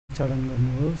चरण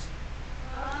गर्नुहोस्।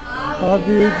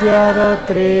 अविद्या र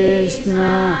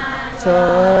तृष्णा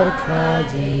चर्खा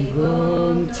झै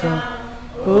घुम्छ,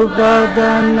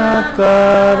 उपादान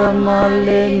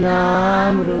कर्मले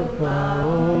नाम रूप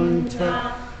हुन्छ।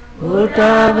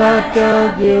 भुटाबाट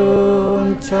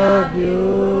बिउन्छ,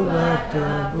 बिउबाट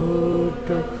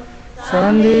भुटो,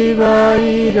 सन्धि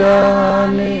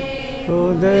भइरहने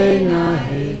हुँदैन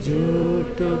हे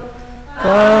झुटो।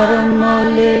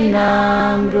 कर्मले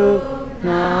नाम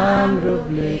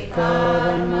रूपले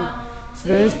कर्म,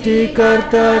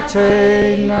 सृष्टिकर्ता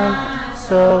छैन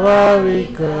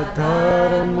स्वाभाविक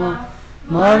धर्म।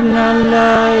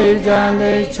 मर्नलाई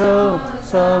जाँदैछौ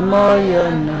समय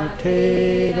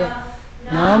नठेर,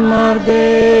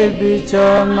 नमर्दै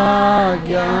बिचमा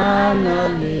ज्ञान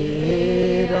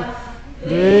लिएर।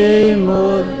 दुई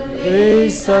मूल दुई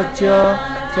सत्य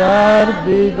चार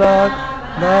विभाग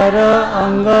 12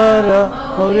 अङ्ग र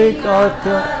मौलिक अर्थ,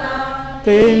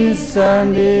 3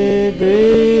 सन्धि 2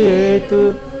 हेतु,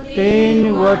 3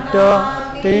 वट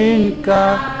 3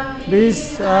 काल, 20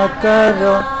 आकार र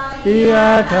यी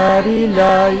 8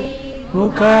 हरीलाई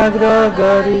मुखाग्र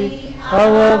गरी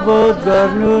अवबोध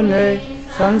गर्नु नै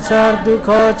संसार दुःख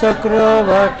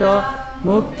चक्रबाट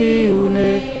मुक्ति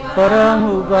हुने परम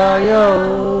उपाय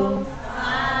हो।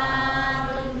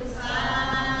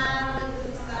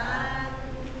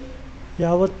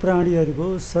 यावत प्राणीहरूको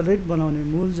शरीर बनाउने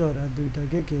मूल जरा दुईटा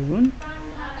के हुन्?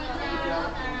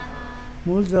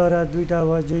 मूल जरा दुईटा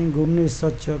वा चाहिँ घुम्ने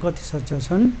सच्च कति सच्च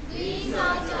छन्?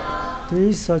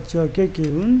 दुई सच्च के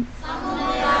हुन्?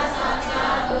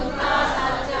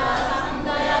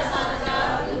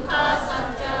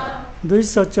 दुई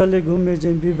सच्चले घुम्ने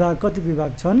चाहिँ विभाग कति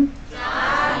विभाग छन्?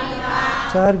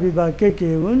 4 विभाग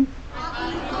के हुन्?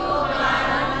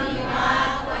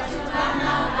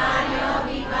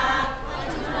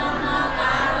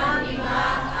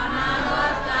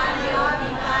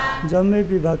 जम्मै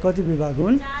विभाग कति विभाग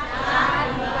हुन्?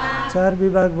 4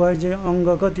 विभाग भए चाहिँ अङ्ग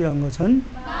कति अङ्ग छन्?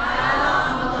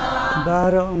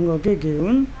 12 अङ्ग के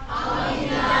हुन्?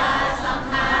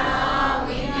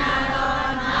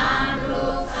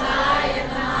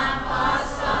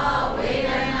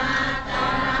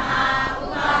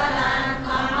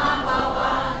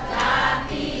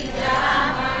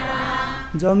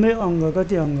 जम्मै अङ्ग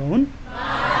कति अङ्ग हुन्?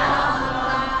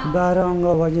 12 अङ्ग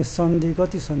भए चाहिँ सन्धि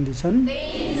कति सन्धि छन्?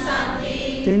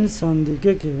 3 सन्धि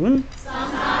के हुन्?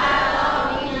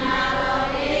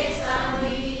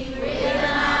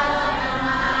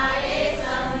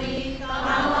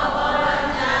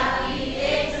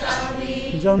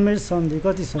 जम्मै सन्धि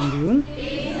कति सन्धि हुन्?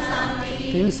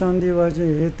 3 सन्धि भए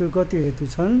चाहिँ हेतु कति हेतु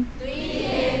छन्?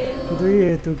 2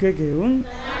 हेतु के हुन्?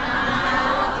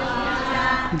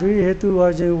 2 हेतु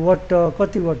भए चाहिँ वट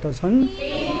कति वट छन्?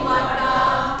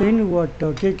 3 वट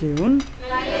के हुन्?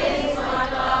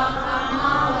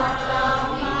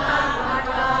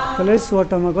 क्लेश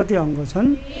वटमा कति अङ्ग छन्?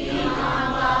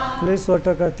 क्लेश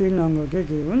वटका 3 अङ्ग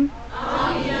के हुन्?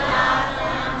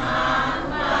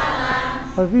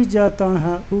 अभिजा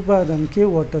तणहा उपादान के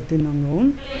वट 3 अङ्ग हुन्?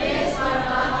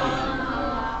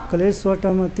 क्लेश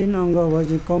वटमा 3 अङ्ग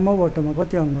भए कम वटमा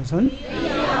कति अङ्ग छन्?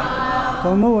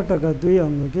 कम वटका 2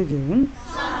 अङ्ग के हुन्?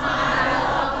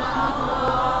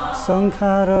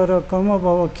 संखार र कम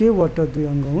भव के वट 2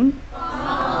 अङ्ग हुन्?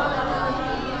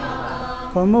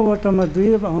 कम वटमा 2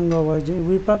 अङ्ग भए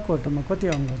विपाक वटमा कति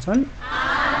अङ्ग छन्?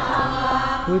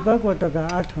 विपाक वटका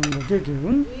 8 अङ्ग के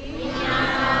हुन्?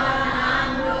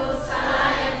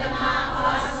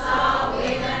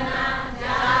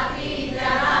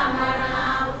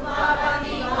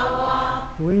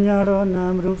 विज्ञान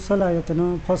नाम रूप सलायतन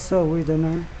फस्स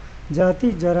वेदना जाति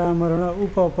जरा मरण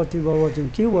उपपति भव चाहिँ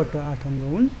के वट 8 अङ्ग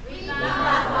हुन्?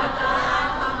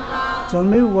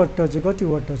 जम्मै वट चाहिँ कति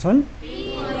वट छन्?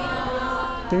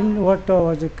 3 वट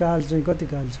चाहिँ काल चाहिँ कति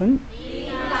काल छन्?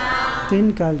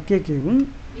 3 काल के हुन्?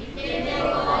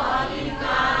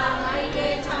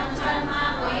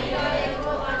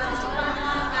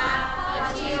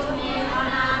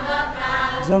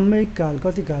 जम्मै काल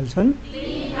कति काल छन्?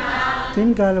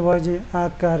 3 काल भए चाहिँ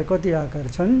आकार कति आकार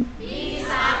छन्?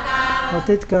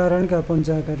 अतीत कारणका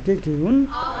पञ्चाकार के हुन्?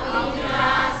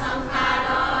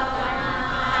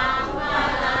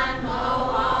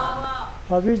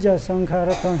 अभिजा संखार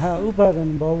तणहा उपादान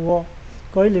भव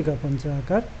कहिलेका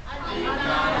पञ्चाकार?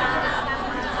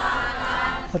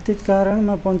 अतीत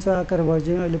कारणमा पञ्चाकार भए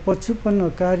चाहिँ अहिले पछुपन्न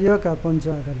कार्यका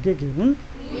पञ्चाकार के हुन्?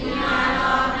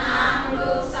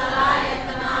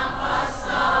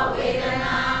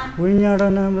 विज्ञान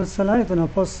नाम र सलायतना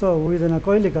फस्स वेदना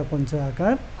कहिलेका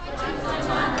पञ्चाकार?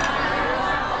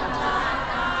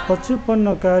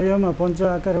 पछुपन्न कार्यमा पञ्च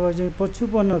आकार भएपछि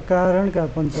पछुपन्न कारणका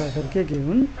पञ्च आकार के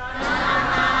हुन्?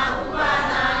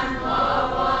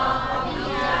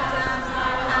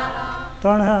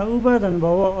 तणहा उपादान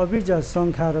भव अभिजात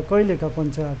संखार कहिलेका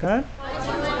पञ्च आकार?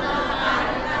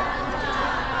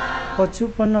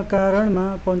 पछुपन्न कारणमा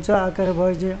पञ्च आकार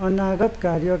भएपछि अनागत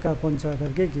कार्यका पञ्च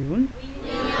आकार के हुन्?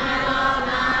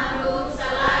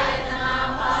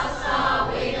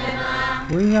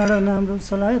 विज्ञान नाम रूप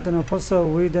सलायतना फस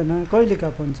वेदना कहिलेका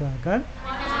पञ्च आकार?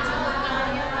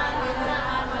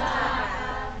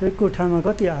 एक कोठामा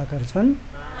कति आकार छन्?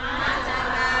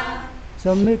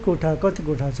 जम्मै कोठा कति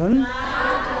कोठा छन्?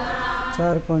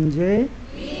 4 पन्जे।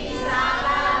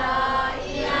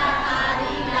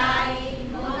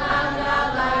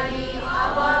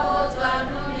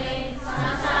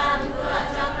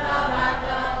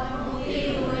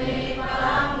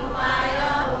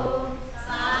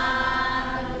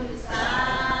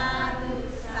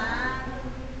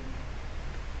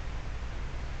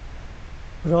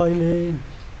 र अहिले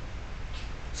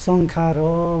संखार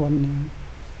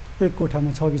भन्ने एक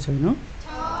कोठामा छ कि छैन?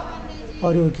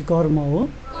 अरू कि कर्म हो?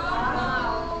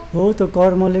 हो त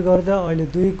कर्मले गर्दा अहिले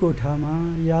 2 कोठामा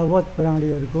यावत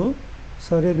प्राणीहरूको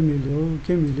शरीर मिल्यो।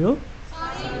 के मिल्यो?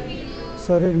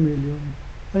 शरीर मिल्यो।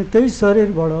 अनि त्यही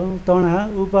शरीरबाट तणा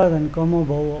उपादान कम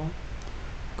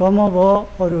भव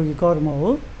अरू कि कर्म हो?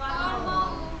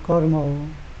 कर्म हो।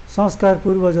 संस्कार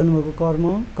पूर्व जन्मको कर्म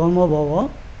कम भव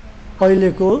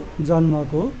अहिलेको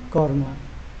जन्मको कर्म।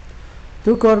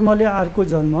 त्यो कर्मले अर्को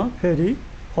जन्म फेरि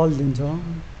फल दिन्छ।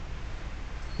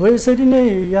 हो यसरी नै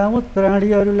यावत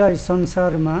प्राणीहरूलाई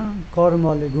संसारमा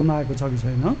कर्मले घुमाएको छ कि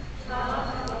छैन?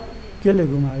 केले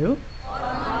घुमायो?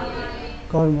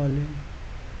 कर्मले।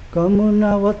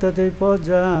 कमुना वतते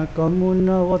पजा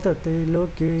कमुना वतते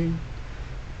लोके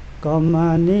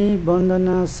कमानी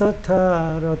बन्दना सथा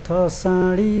रथ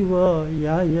साडी व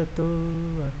यायतो।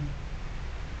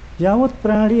 यावत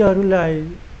प्राणीहरूलाई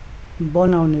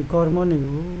बनाउने कर्म नै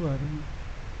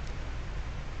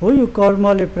हो। यो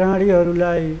कर्मले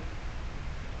प्राणीहरूलाई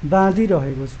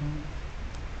बाँधिरहेको छ।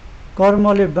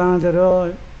 कर्मले बाँधेर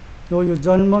यो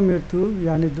जन्म मृत्यु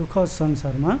यानि दुःख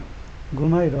संसारमा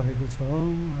घुमाइरहेको छ।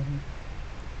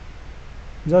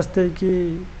 जस्तै कि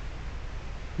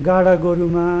गाडा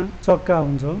गोरुमा चक्का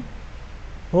हुन्छ।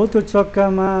 हो त्यो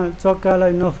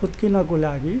चक्कालाई नफुत्किनको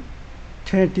लागि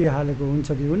ठेटी हालेको हुन्छ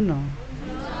कि हुन्न?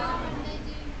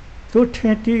 त्यो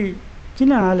ठेटी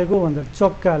किन हालेको भन्दा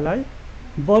चक्कालाई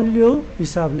बलियो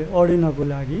हिसाबले अडिनको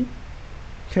लागि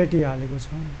ठेटी हालेको छ।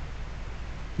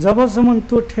 जबसम्म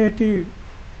त्यो ठेटी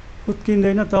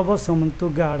फुत्किँदैन तबसम्म त्यो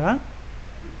गाडा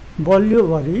बलियो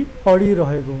भरि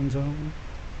अडिरहेको हुन्छ।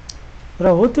 र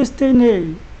हो त्यस्तै नै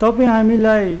तपाईँ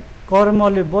हामीलाई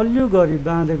कर्मले बलियो गरी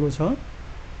बाँधेको छ।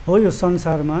 हो यो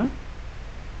संसारमा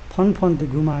फनफन्ती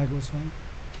घुमाएको छ।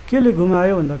 केले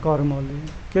घुमायो भन्दा कर्मले।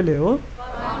 केले हो?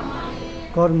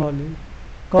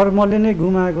 कर्मले नै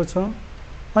घुमाएको छ।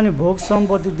 अनि भोग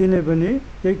सम्पत्ति दिने पनि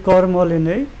यही कर्मले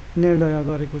नै निर्णय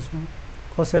गरेको छ।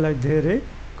 कसैलाई धेरै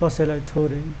कसैलाई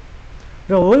थोरै।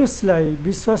 र हो यसलाई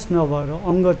विश्वास नभएर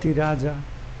अङ्गती राजा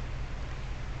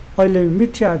अहिले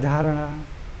मिथ्या धारणा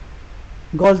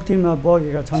गल्तीमा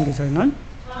बगेका छन् कि छैनन्?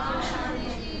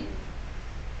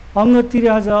 अङ्गती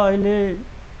राजा अहिले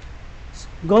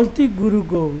गल्ती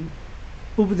गुरुको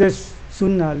उपदेश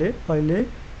सुन्नाले अहिले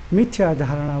मिथ्या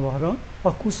धारणा भएर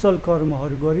अकुशल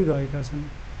कर्महरू गरिरहेका छन्।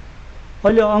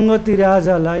 अहिले अङ्गती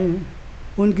राजालाई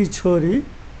उनकी छोरी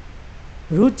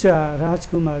रुचा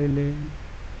राजकुमारीले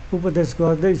उपदेश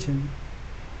गर्दैछिन्।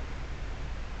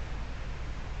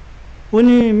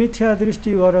 उनी मिथ्या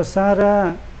दृष्टि भएर सारा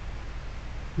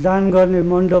दान गर्ने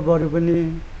मण्डपहरू पनि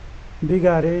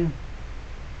बिगारे।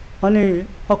 अनि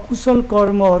अकुशल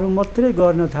कर्महरू मात्रै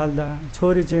गर्न थाल्दा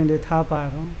छोरी चाहिँले थाहा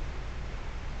पाएर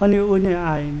अनि उनी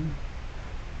आइन्।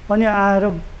 अनि आएर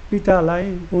पितालाई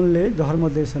उनले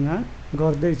धर्मदेशना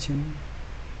गर्दैछिन्।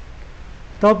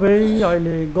 तपाईँ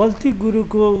अहिले गल्ती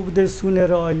गुरुको उपदेश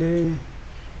सुनेर अहिले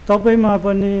तपाईँमा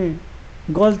पनि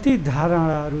गल्ती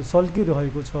धारणाहरू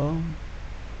सल्किरहेको छ।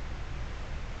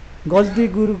 गल्ती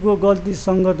गुरुको गल्ती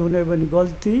सङ्गत हुने पनि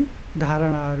गल्ती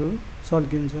धारणाहरू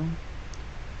सल्किन्छ।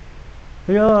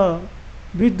 यो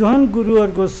विद्वान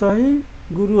गुरुहरूको सही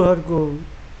गुरुहरूको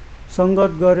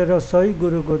सङ्गत गरेर सही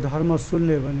गुरुको धर्म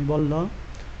सुन्ने भने बल्ल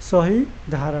सही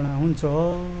धारणा हुन्छ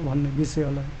भन्ने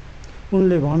विषयलाई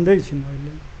उनले भन्दैछिन्।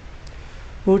 अहिले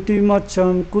पुटी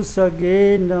मच्छम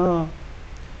कुसगेन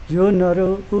यो नरो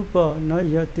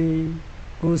उपनयति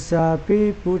कुसापि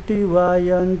पुटी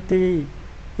वायन्ती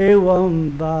एवं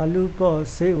बालुप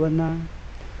सेवना।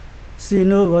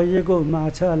 सिनो भइएको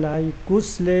माछालाई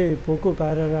कुसले पोको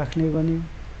पारेर राख्ने भने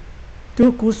त्यो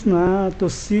कुसमा त्यो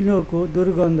सिनोको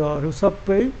दुर्गन्धहरू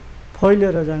सबै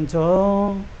फैलेर जान्छ।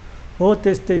 हो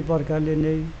त्यस्तै प्रकारले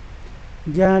नै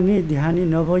ज्ञानी ध्यानी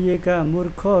नभइएका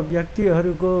मूर्ख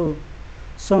व्यक्तिहरूको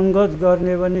सङ्गत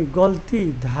गर्ने भने गल्ती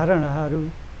धारणाहरू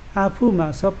आफूमा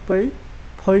सबै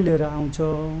फैलेर आउँछ।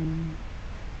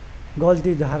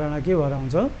 गल्ती धारणा के भएर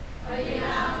आउँछ?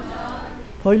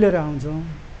 फैलेर आउँछ।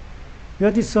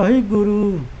 यदि सही गुरु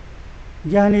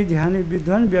ज्ञानी ध्यानी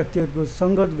विद्वान व्यक्तिहरूको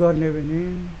सङ्गत गर्ने भने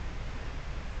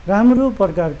राम्रो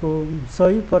प्रकारको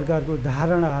सही प्रकारको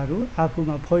धारणाहरू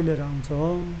आफूमा फैलेर आउँछ।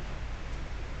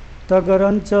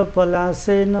 तगरञ्च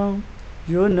पलासेन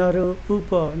यो नरो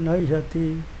उपनयति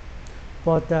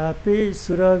पतापे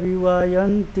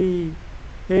सुरविवायन्ति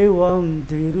एवं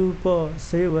धीरूप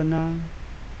सेवना।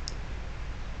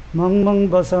 मङमङ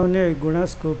बसाउने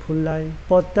गुणसको फुललाई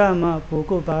पत्तामा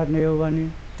पोको पार्ने हो भने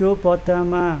त्यो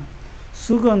पत्तामा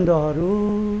सुगन्धहरू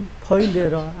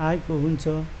फैलेर आएको हुन्छ।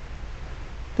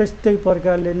 त्यस्तै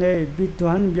प्रकारले नै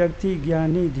विद्वान व्यक्ति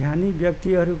ज्ञानी ध्यानी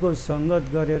व्यक्तिहरूको सङ्गत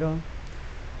गरेर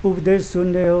उपदेश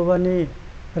सुन्ने हो भने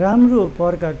राम्रो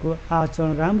प्रकारको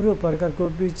आचरण राम्रो प्रकारको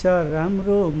विचार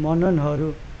राम्रो मननहरू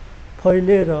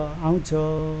फैलेर आउँछ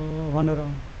भनेर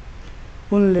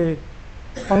उनले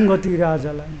अङ्गती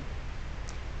राजालाई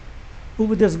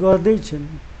उपदेश गर्दैछन्।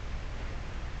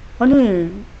 अनि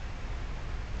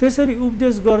त्यसरी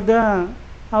उपदेश गर्दा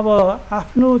अब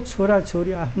आफ्नो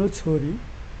छोराछोरी आफ्नो छोरी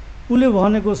उसले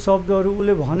भनेको शब्दहरू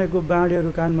उसले भनेको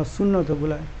बाणीहरू कानमा सुन्न त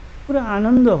उसलाई पुरा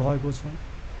आनन्द भएको छ,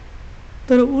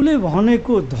 तर उसले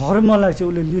भनेको धर्मलाई चाहिँ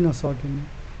उसले लिन सकेन।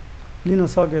 लिन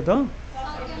सके त?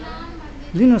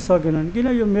 लिन सकेनन्। किन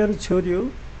यो मेरो छोरी हो,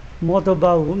 म त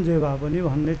बाउ हुँ जे भए पनि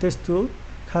भन्ने त्यस्तो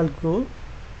खालको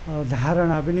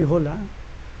धारणा पनि होला।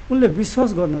 उनले विश्वास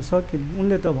गर्न सकिन्।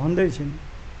 उनले त भन्दैछिन्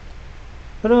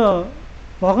र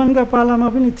भगवानका पालामा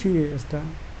पनि थिए यस्ता।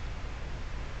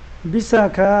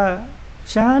 विशाखा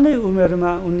सानै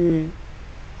उमेरमा उनी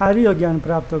आर्य ज्ञान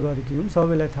प्राप्त गरेकी हुन्,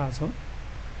 सबैलाई थाहा छ।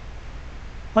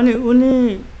 अनि उनी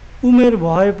उमेर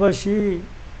भएपछि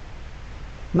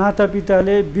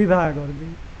मातापिताले विवाह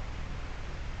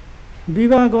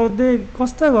गर्दै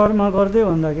कस्ता घरमा गर्दै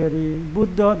भन्दाखेरि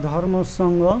बुद्ध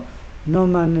धर्मसँग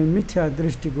नमान्ने मिथ्या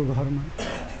दृष्टिको घरमा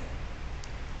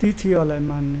तिथिहरूलाई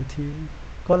मान्ने थिए।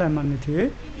 कसलाई मान्ने थिए?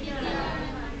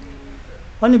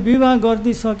 अनि विवाह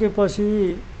गरिदिसकेपछि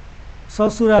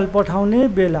ससुराल पठाउने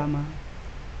बेलामा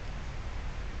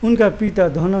उनका पिता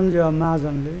धनञ्जय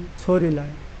महाजनले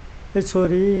छोरीलाई, ए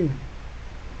छोरी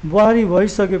बुहारी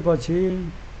भइसकेपछि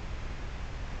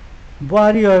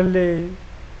बुहारीहरूले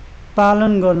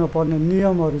पालन गर्नुपर्ने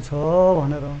नियमहरू छ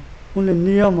भनेर उनले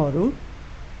नियमहरू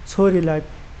छोरीलाई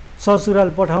ससुराल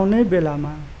पठाउने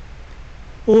बेलामा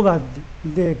ओबाद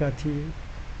दिएका थिए।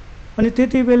 अनि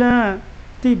त्यति बेला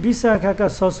ती विशाखाका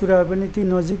ससुरा पनि ती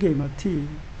नजिकैमा थिए,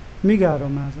 मिगा र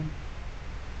महाजन।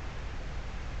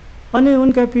 अनि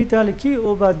उनका पिताले के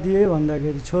ओबाद दिए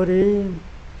भन्दाखेरि छोरी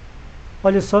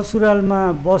अहिले ससुरालमा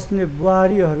बस्ने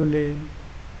बुहारीहरूले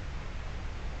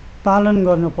पालन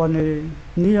गर्नुपर्ने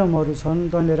नियमहरू छन्,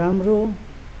 तैँले राम्रो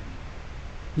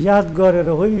याद गरेर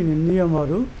हो यिनी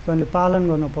नियमहरू तैँले पालन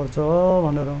गर्नुपर्छ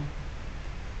भनेर।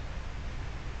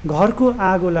 घरको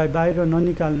आगोलाई बाहिर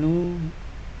ननिकाल्नु,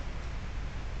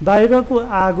 बाहिरको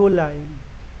आगोलाई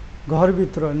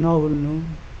घरभित्र नहुल्नु,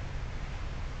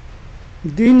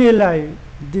 दिनेलाई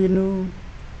दिनु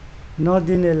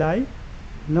नदिनेलाई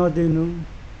नदिनु,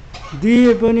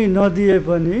 दिए पनि नदिए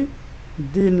पनि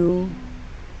दिनु,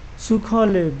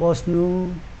 सुखले बस्नु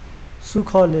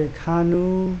सुखले खानु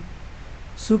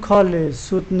सुखले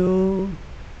सुत्नु,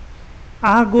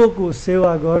 आगोको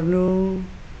सेवा गर्नु,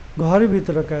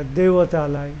 घरभित्रका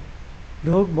देवतालाई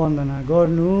ढोक वन्दना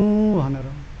गर्नु भनेर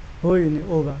हो यिनी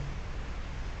ओबा।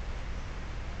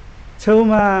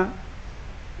 छेउमा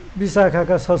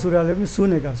विशाखाका ससुराले पनि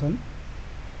सुनेका छन्,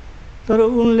 तर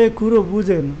उनले कुरो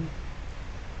बुझेन।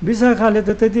 विशाखाले त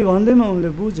त्यति भन्दैमा उनले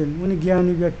बुझेन। उनी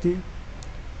ज्ञानी व्यक्ति,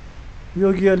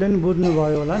 योगीहरूले पनि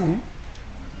बुझ्नुभयो होला नि।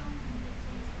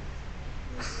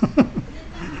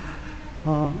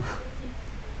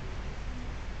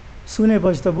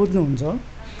 सुनेपछि त बुझ्नुहुन्छ।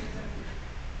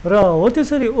 र हो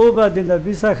त्यसरी ओबा दिँदा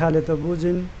विशाखाले त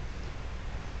बुझिन्,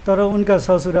 तर उनका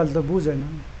ससुराल त बुझेन।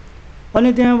 अनि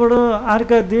त्यहाँबाट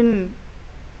अर्का दिन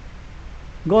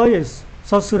गए,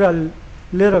 ससुराल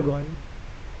लिएर गए।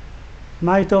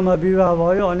 माइतमा विवाह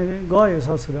भयो अनि गए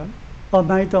ससुराल।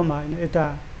 माइतमा होइन, यता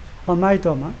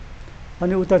माइतमा,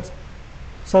 अनि उता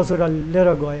ससुराल लिएर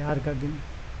गए अर्का दिन।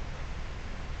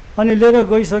 अनि लिएर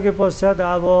गइसके पश्चात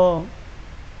अब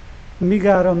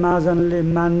मिगा र महाजनले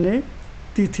मान्ने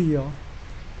तिथि हो।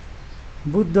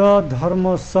 बुद्ध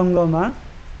धर्मसँगमा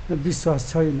विश्वास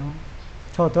छैन,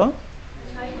 छ त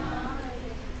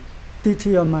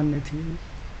तिथि अमान्य थिए।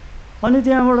 अनि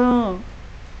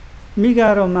त्यहाँबाट मिका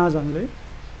र महाजनले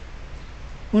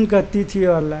उनका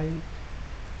तिथिहरूलाई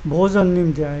भोजन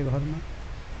निम्ति आए, घरमा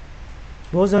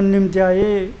भोजन निम्ति आए।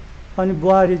 अनि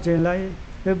बुहारी चाहिँलाई,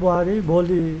 ए बुहारी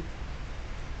भोलि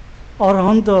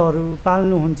अरहन्तहरू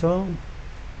पाल्नुहुन्छ,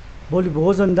 भोलि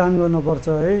भोजन दान गर्नुपर्छ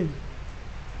है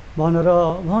भनेर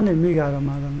भने मिका र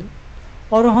महाजनले।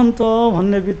 अरहन्त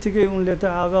भन्ने बित्तिकै उनले त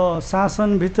अब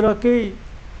शासनभित्रकै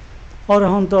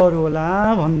अरहन्तहरू होला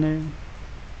भन्ने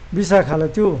विशाखालाई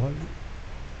त्यो भयो।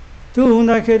 त्यो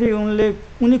हुँदाखेरि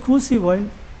उनी खुसी भइन्,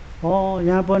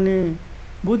 यहाँ पनि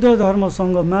बुद्ध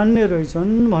धर्मसँग मान्ने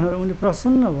रहेछन् भनेर उनी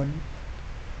प्रसन्न भइन्।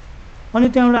 अनि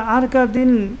त्यहाँबाट अर्का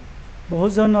दिन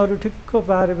भोजनहरू ठिक्क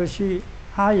पारेपछि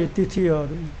आए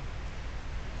तिथिहरू,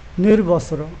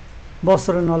 निर्वस्त्र,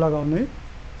 वस्त्र नलगाउने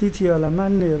तिथिहरूलाई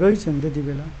मान्ने रहेछन् त्यति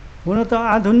बेला। हुन त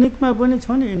आधुनिकमा पनि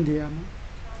छ नि इन्डियामा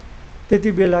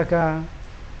त्यति बेलाका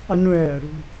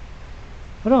अन्वयहरू,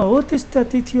 र हो त्यस्ता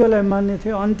तिथिहरूलाई मान्ने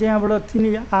थियो। अनि त्यहाँबाट तिनी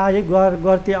आए,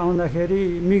 गर्ती आउँदाखेरि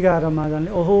मिका र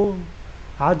महाजनले ओहो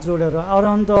हात जोडेर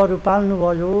अरहन्तहरू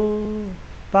पाल्नुभयो,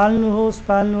 पाल्नुहोस्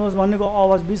पाल्नुहोस् भनेको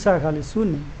आवाज विशाखाले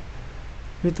सुने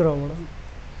भित्रबाट।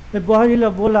 ए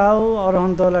बुहारीलाई बोलाऊ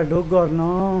अरहन्तलाई ढोक गर्न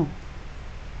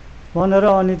भनेर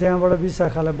अनि त्यहाँबाट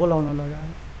विशाखालाई बोलाउन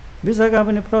लगायो। विशाखा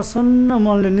पनि प्रसन्न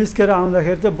मनले निस्केर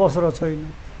आउँदाखेरि त वस्त्र छैन।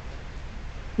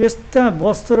 यस्ता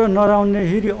वस्त्र नराउने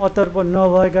हिरी अतर्प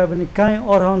नभएका पनि काहीँ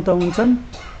अरहन्त हुन्छन्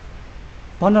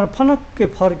भनेर फनक्कै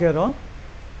फर्केर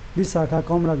विशाखा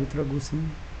कमराभित्र घुसिन्।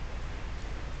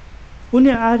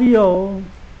 उनी आर्य हो,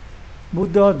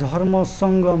 बुद्ध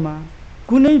धर्मसँगमा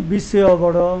कुनै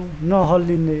विषयबाट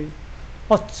नहल्लिने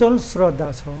अचल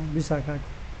श्रद्धा छ विशाखाको।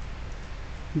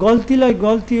 गल्तीलाई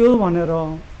गल्ती हो भनेर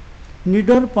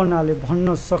निडरपनाले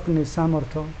भन्न सक्ने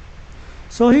सामर्थ्य,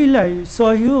 सहीलाई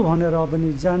सही हो भनेर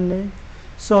पनि जान्ने,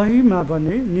 सहीमा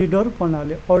पनि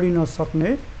निडरपनाले अडिन सक्ने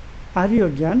आर्य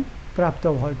ज्ञान प्राप्त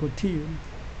भएको थियो।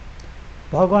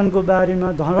 भगवानको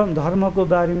बारेमा, धर्मको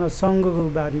बारेमा, सङ्घको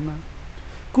बारेमा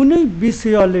कुनै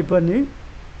विषयले पनि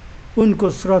उनको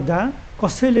श्रद्धा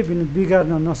कसैले पनि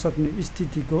बिगार्न नसक्ने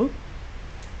स्थितिको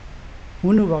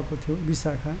हुनुभएको थियो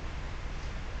विशाखा।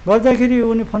 गर्दाखेरि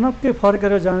उनी फनक्कै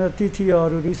फर्केर जाँदा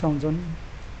तिथिहरू रिसाउँछन्।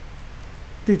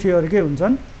 तिथिहरू के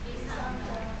हुन्छन्?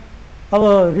 अब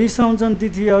रिसाउँछन्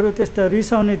तिथिहरू। त्यस्ता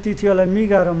रिसाउने तिथिहरूलाई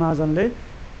मिका र महाजनले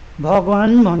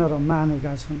भगवान भनेर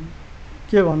मानेका छन्।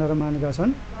 के भनेर मानेका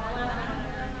छन्?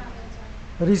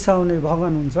 रिसाउने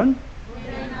भगवान हुन्छन्।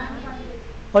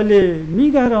 अहिले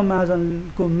मिका र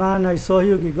महाजनको मानाइ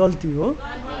सहयोगी गल्ती हो,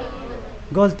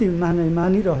 गल्ती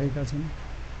मानिरहेका छन्।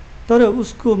 तर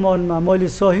उसको मनमा मैले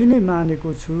सही नै मानेको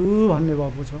छु भन्ने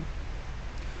भएको छ।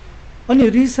 अनि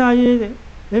रिसाए,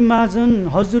 हे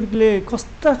महाजन हजुरले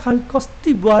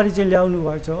कस्ती बुहारी चाहिँ ल्याउनु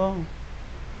भएछ,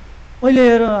 अहिले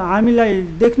हेर हामीलाई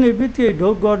देख्ने बित्तिकै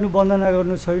ढोक गर्नु, वन्दना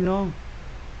गर्नु छैन,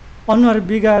 अनुहार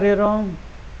बिगारेर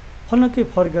फनक्कै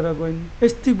फर्केर गइन्।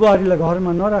 यस्ती बुहारीलाई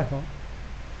घरमा नराख,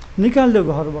 निकाल्दो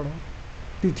घरबाट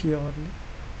तिथिहरूले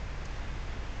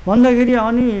भन्दाखेरि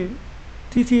अनि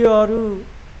तिथिहरू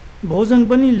भोजन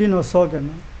पनि लिन सकेन।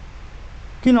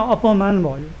 किन? अपमान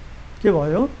भयो। के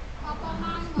भयो?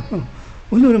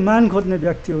 उनीहरू मान खोज्ने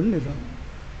व्यक्ति हुन् नि त।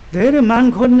 धेरै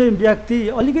मान खोज्ने व्यक्ति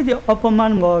अलिकति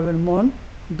अपमान भयो भने मन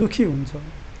दुखी हुन्छ।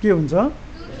 के हुन्छ?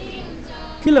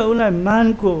 किन? उसलाई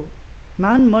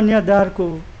मान मर्यादाको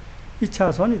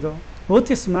इच्छा छ नि त। हो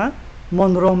त्यसमा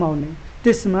मन रमाउने,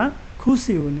 त्यसमा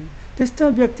खुसी हुने। त्यस्ता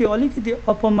व्यक्ति अलिकति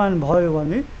अपमान भयो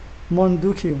भने मन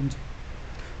दुखी हुन्छ।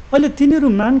 अहिले तिनीहरू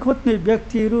मान खोज्ने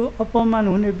व्यक्तिहरू अपमान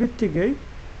हुने बित्तिकै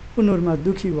उनीहरूमा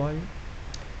दुखी भयो।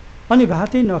 अनि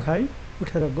भातै नखाई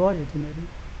उठेर गए तिनीहरू।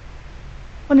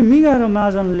 अनि मिका र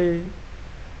महाजनले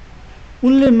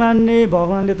उनले मान्ने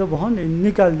भगवानले त भने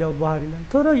निकालिदेऊ बुहारीलाई।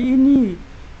 तर यिनी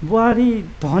बुहारी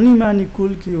धनीमानी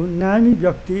कुलकी हुन्, नामी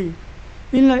व्यक्ति,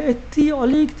 यिनलाई यति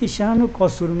अलिकति सानो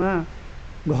कसुरमा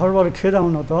घरबाट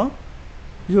खेदाउन त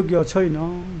योग्य छैन,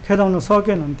 खेदाउन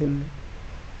सकेनन् तिनले।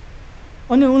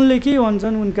 अनि उनले के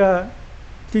भन्छन् उनका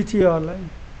तिथिहरूलाई,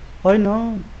 होइन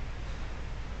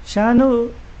सानो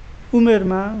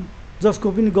उमेरमा जसको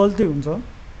पनि गल्ती हुन्छ,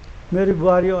 मेरो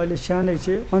बुहारी अहिले सानै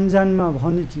छ, अन्जानमा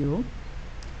भनेकी हो,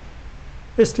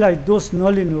 यसलाई दोष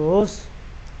नलिनुहोस्,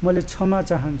 मैले क्षमा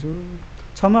चाहन्छु,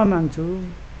 क्षमा माग्छु,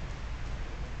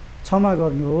 क्षमा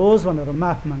गर्नुहोस् भनेर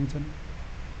माफ माग्छन्।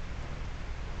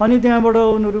 अनि त्यहाँबाट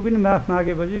उनीहरू पनि माफ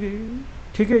मागेपछि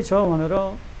ठिकै छ भनेर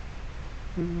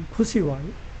खुसी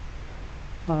भयो।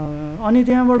 अनि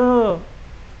त्यहाँबाट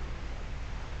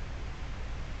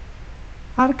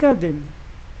अर्का दिन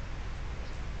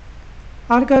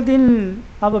अर्का दिन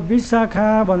अब विशाखा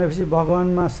भनेपछि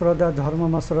भगवानमा श्रद्धा,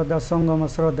 धर्ममा श्रद्धा, सङ्घमा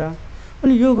श्रद्धा।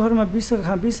 अनि यो घरमा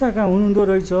विशाखा हुनुहुँदो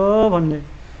रहेछ भन्ने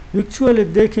भिक्षुहरूले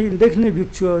देख्ने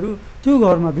भिक्षुहरू त्यो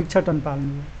घरमा भिक्षाटन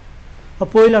पाल्नु। अब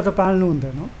पहिला त पाल्नु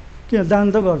हुन्थेन, किन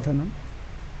दान त गर्थेनन्।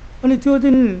 अनि त्यो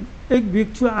दिन एक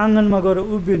भिक्षु आँगनमा गएर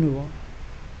उभिनु भयो।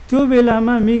 त्यो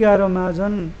बेलामा मिगा र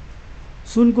महाजन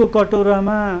सुनको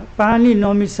कटौरामा पानी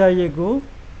नमिसाइएको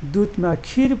दुधमा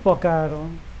खिर पकाएर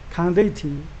खाँदै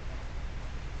थिए।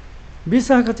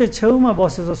 विशाखा चाहिँ छेउमा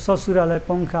बसेर ससुरालाई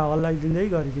पङ्खा हल्लाइदिँदै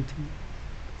गरेकी थिए।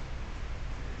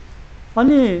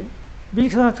 अनि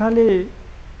विशाखाले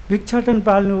भिक्षाटन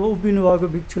पाल्नु उभिनु भएको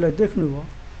भिक्षुलाई देख्नुभयो।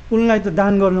 उनलाई त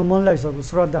दान गर्न मन लागिसक्यो,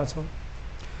 श्रद्धा छ।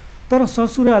 तर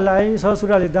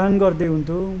ससुराले दान गर्दै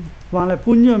हुन्थ्यो, उहाँलाई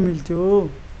पुण्य मिल्थ्यो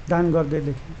दान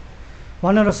गर्दैदेखि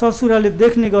भनेर ससुराले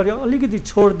देख्ने गरी अलिकति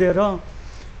छोडिदिएर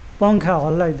पङ्खा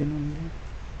हल्लाइदिनु।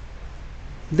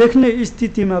 देख्ने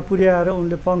स्थितिमा पुर्याएर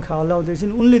उनले पङ्खा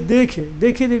हल्लाउँदैछन्। उनले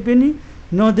देखे पनि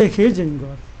नदेखे झैँ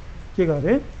गरे। के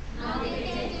गरे?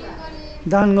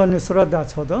 दान गर्ने श्रद्धा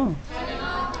छ त?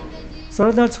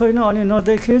 श्रद्धा छैन। अनि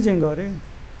नदेखे झैँ गरे।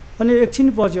 अनि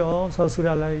एकछिन पछि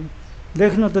ससुरालाई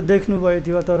देख्न त देख्नुभयो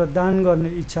थियो, तर दान गर्ने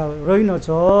इच्छा रहेनछ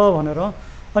भनेर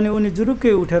अनि उनी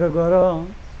जुरुक्कै उठेर गएर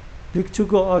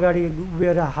भिक्षुको अगाडि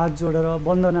उभिएर हात जोडेर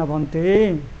वन्दना भन्थे,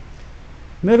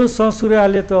 मेरो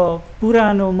ससुराले त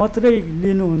पुरानो मात्रै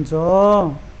लिनुहुन्छ।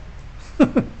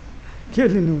 के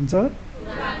लिनुहुन्छ?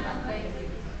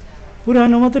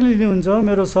 पुरानो मात्रै लिनुहुन्छ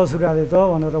मेरो ससुराले त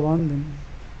भनेर भनिदिनु।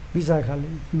 विशाखाले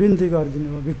बिन्ती गरिदिनु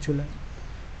भयो भिक्षुलाई।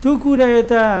 त्यो कुरा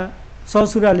यता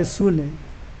ससुराले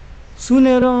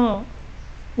सुनेर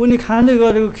उनी खाँदै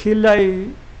गरेको खिरलाई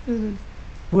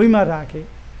भुइँमा राखे।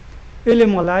 यसले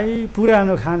मलाई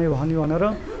पुरानो खाने भन्यो भनेर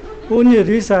उनी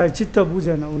रिसाए, चित्त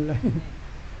बुझेन उनलाई।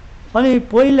 अनि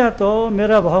पहिला त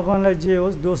मेरा भगवान्लाई जे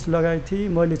होस् दोष लगाइ थिए,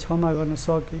 मैले क्षमा गर्न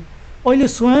सकेँ। अहिले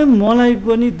स्वयं मलाई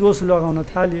पनि दोष लगाउन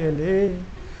थाल्यो यसले,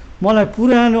 मलाई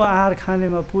पुरानो आहार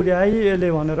खानेमा पुर्याइ यसले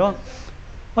भनेर।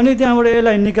 अनि त्यहाँबाट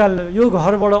यसलाई यो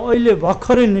घरबाट अहिले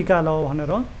भर्खरै निकाल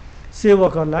भनेर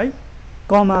सेवकहरूलाई,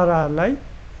 कमाराहरूलाई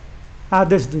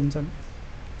आदेश दिन्छन्।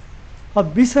 अब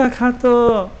विशाखा त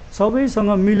सबैसँग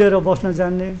मिलेर बस्न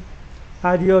जान्ने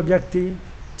आर्य व्यक्ति,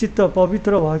 चित्त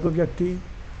पवित्र भएको व्यक्ति।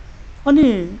 अनि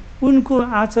उनको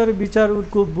आचार विचार,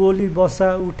 उनको बोली बसा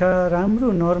उठा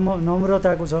राम्रो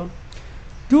नम्रताको छ।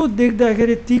 त्यो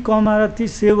देख्दाखेरि ती कमारा, ती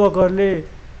सेवकहरूले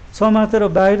समातेर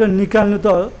बाहिर निकाल्नु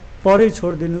त परै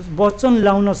छोडिदिनुहोस्, वचन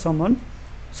लाउनसम्म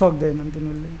सक्दैनन्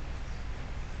तिनीहरूले।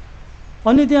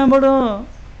 अनि त्यहाँबाट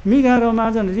मिगा र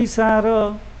महाजन रिसाएर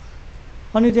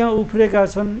अनि त्यहाँ उफ्रेका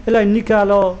छन्, यसलाई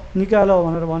निकाल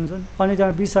भनेर भन्छन्। अनि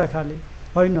त्यहाँ विशाखाले,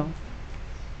 होइन,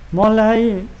 मलाई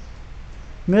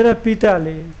मेरा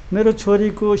पिताले मेरो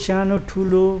छोरीको सानो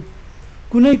ठुलो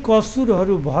कुनै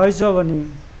कसुरहरू भएछ भने,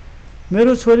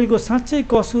 मेरो छोरीको साँच्चै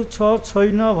कसुर छ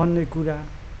छैन भन्ने कुरा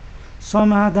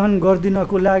समाधान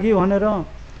गरिदिनको लागि भनेर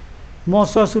म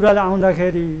ससुराल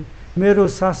आउँदाखेरि मेरो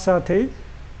साथसाथै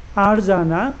 8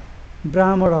 जना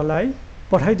ब्राह्मणहरूलाई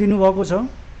पठाइदिनु भएको छ।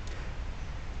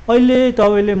 अहिले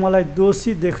तपाईँले मलाई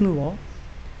दोषी देख्नुभयो।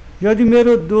 यदि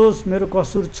मेरो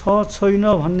कसुर छ छैन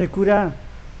भन्ने कुरा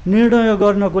निर्णय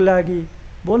गर्नको लागि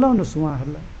बोलाउनुहोस्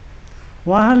उहाँहरूलाई।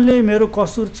 उहाँहरूले मेरो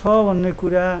कसुर छ भन्ने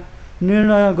कुरा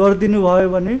निर्णय गरिदिनु भयो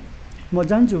भने म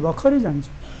जान्छु, भर्खरै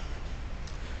जान्छु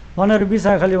भनेर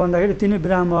विशाखाले भन्दाखेरि तिनी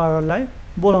ब्राह्मणहरूलाई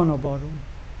बोलाउन पर्यो।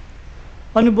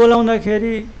 अनि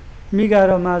बोलाउँदाखेरि मिगा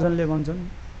र महाजनले भन्छन्,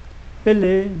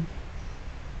 यसले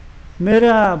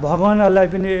मेरा भगवानहरूलाई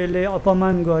पनि यसले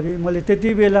अपमान गरे। मैले त्यति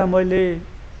बेला मैले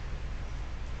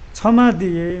क्षमा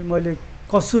दिएँ, मैले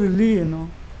कसुर लिएन।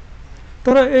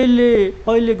 तर यसले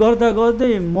अहिले गर्दा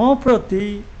गर्दै म प्रति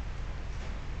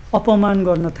अपमान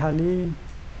गर्न थाले।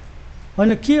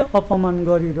 होइन, के अपमान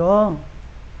गरेर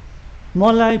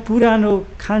मलाई पुरानो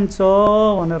खान्छ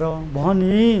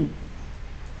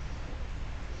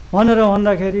भनेर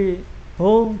भन्दाखेरि, हो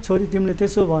छोरी तिमीले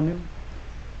त्यसो भन्यो,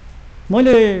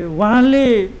 मैले उहाँले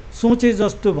सोचे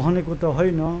जस्तो भनेको त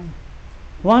होइन।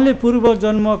 उहाँले पूर्व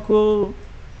जन्मको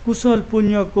कुशल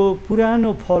पुण्यको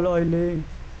पुरानो फल अहिले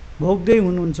भोग्दै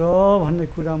हुनुहुन्छ भन्ने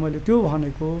कुरा मैले त्यो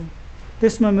भनेको।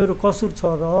 त्यसमा मेरो कसुर छ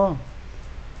र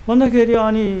भन्दाखेरि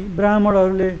अनि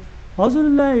ब्राह्मणहरूले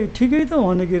हजुरलाई ठिकै त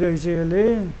भनेकी रहेछ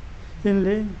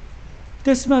यिनले,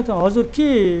 त्यसमा त हजुर के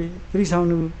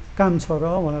रिसाउनु काम छ र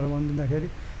भनेर भनिदिँदाखेरि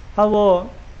अब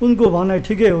उनको भनाइ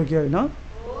ठिकै हो कि होइन?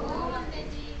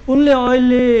 उनले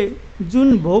अहिले जुन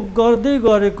भोग गर्दै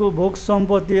गरेको भोग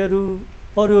सम्पत्तिहरू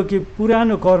अरू कि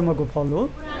पुरानो कर्मको फल हो।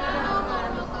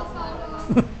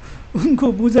 उनको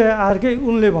बुझाइ अर्कै,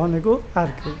 उनले भनेको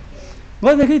अर्कै।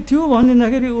 गर्दाखेरि त्यो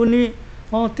भनिदिँदाखेरि उनी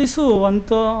त्यसो हो भने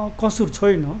त कसुर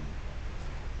छैन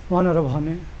भनेर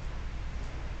भने।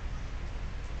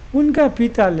 उनका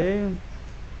पिताले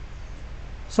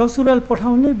ससुराल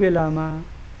पठाउने बेलामा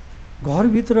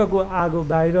घरभित्रको आगो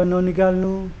बाहिर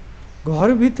ननिकाल्नु, घर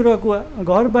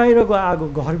बाहिरको आगो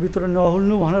घरभित्र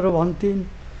नहुल्नु भनेर भन्थिन्।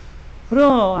 र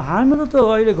हाम्रो त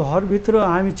अहिले घरभित्र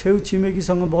हामी छेउ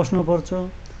छिमेकीसँग बस्नुपर्छ,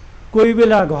 कोही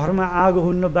बेला घरमा आगो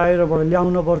हुन्न बाहिरबाट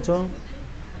ल्याउन पर्छ,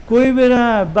 कोही बेला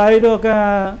बाहिरका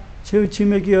छेउ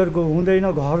छिमेकीहरूको हुँदैन,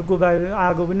 घरको बाहिर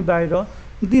आगो पनि बाहिर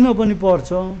दिन पनि पर्छ।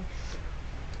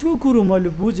 त्यो कुरो मैले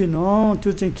बुझिनँ,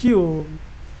 त्यो चाहिँ के हो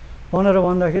भनेर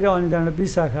भन्दाखेरि अनि त्यहाँबाट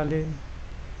विशाखाले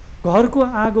घरको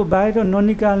आगो बाहिर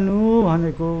ननिकाल्नु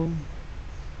भनेको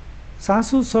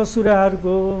सासू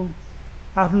ससुराहरूको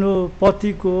आफ्नो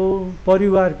पतिको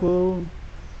परिवारको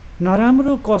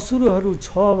नराम्रो कसुरहरू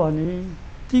छ भने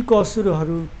ती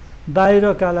कसुरहरू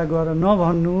बाहिरकालाई गएर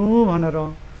नभन्नु भनेर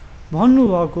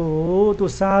भन्नुभएको हो। त्यो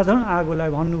साधारण आगोलाई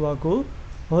भन्नुभएको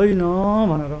होइन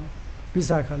भनेर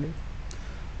विशाखाले।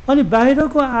 अनि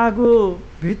बाहिरको आगो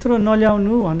भित्र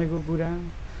नल्याउनु भनेको कुरा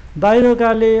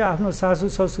बाहिरकाले आफ्नो सासू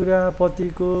ससुरा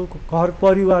पतिको घर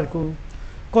परिवारको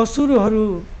कसुरहरू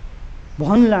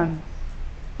भन्लान्,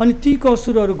 अनि ती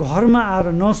कसुरहरू घरमा आएर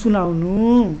नसुनाउनु,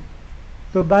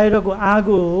 त्यो बाहिरको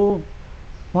आगो हो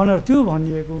भनेर त्यो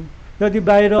भनिएको। यदि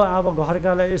बाहिर अब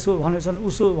घरकालाई यसो भनेछन्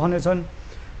उसो भनेछन्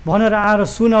भनेर आएर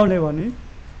सुनाउने भने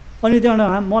अनि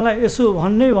त्यहाँबाट मलाई यसो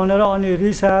भन्ने भनेर अनि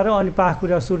रिसाएर अनि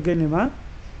पाखुरा सुर्किनेमा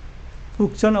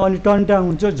पुग्छन्, अनि टन्टा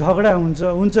हुन्छ, झगडा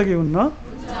हुन्छ कि हुन्न?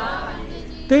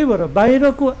 त्यही भएर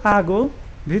बाहिरको आगो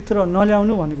भित्र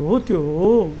नल्याउनु भनेको हो त्यो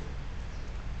हो।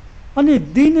 अनि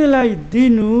दिनेलाई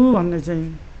दिनु भन्ने चाहिँ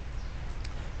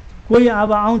कोही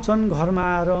अब आउँछन् घरमा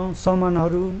आएर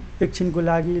सामानहरू एकछिनको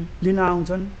लागि लिन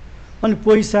आउँछन्, अनि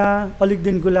पैसा अलिक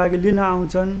दिनको लागि लिन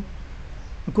आउँछन्,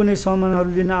 कुनै सामानहरू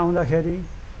लिन आउँदाखेरि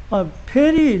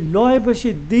फेरि लगेपछि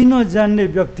दिन जान्ने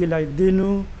व्यक्तिलाई दिनु,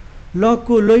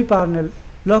 लक्को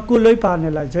लोई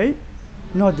पार्नेलाई चाहिँ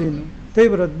नदिनु। त्यही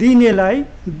भएर दिनेलाई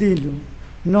दिनु,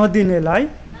 नदिनेलाई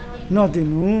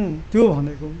नदिनु त्यो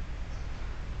भनेको।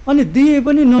 अनि दिए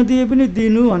पनि नदिए पनि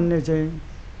दिनु भन्ने चाहिँ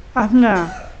आफ्ना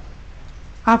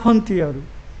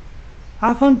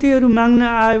आफन्तीहरू माग्न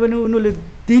आयो भने उनीहरूले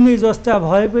दिने जस्ता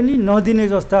भए पनि नदिने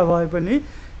जस्ता भए पनि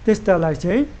त्यस्तालाई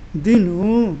चाहिँ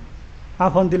दिनु।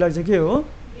 आफन्तीलाई चाहिँ के हो?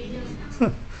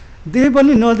 दिए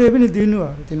पनि नदिए पनि दिनु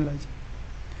अरे तिनीलाई चाहिँ।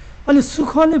 अनि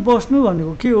सुखले बस्नु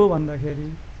भनेको के हो भन्दाखेरि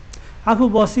आफू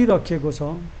बसिराखेको छ,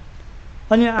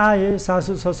 अनि आए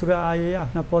सासू ससुरा आए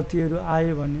आफ्ना पतिहरू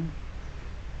आए भने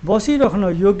बसिराख्न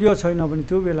योग्य छैन भने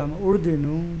त्यो बेलामा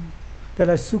उड्दिनु,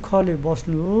 त्यसलाई सुखले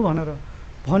बस्नु भनेर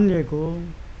भनिएको।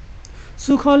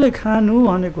 सुखले खानु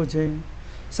भनेको चाहिँ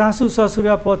सासू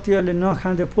ससुरा पतिहरूले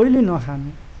नखाँदै पहिले नखानु,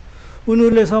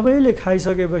 उनीहरूले सबैले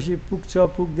खाइसकेपछि पुग्छ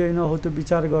पुग्दैन हो त्यो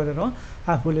विचार गरेर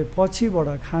आफूले पछिबाट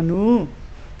खानु,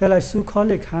 त्यसलाई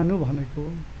सुखले खानु भनेको।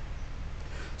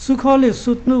 सुखले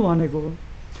सुत्नु भनेको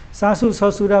सासू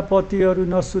ससुरा पतिहरू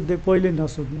नसुत्दै पहिले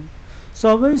नसुत्नु,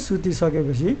 सबै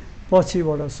सुतिसकेपछि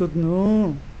पछिबाट सुत्नु,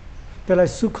 त्यसलाई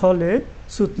सुखले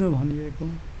सुत्नु भनिएको।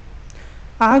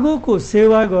 आगोको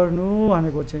सेवा गर्नु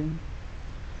भनेको चाहिँ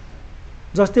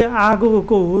जस्तै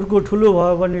आगोको हुर्को ठुलो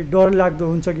भयो भने डर लाग्दो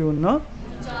हुन्छ कि हुन्न?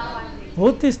 हो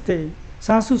त्यस्तै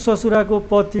सासू ससुराको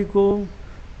पतिको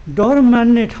डर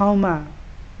मान्ने ठाउँमा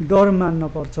डर मान्न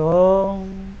पर्छ,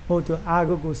 हो त्यो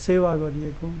आगोको सेवा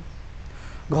गरिएको।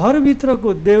 घरभित्रको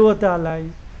देवतालाई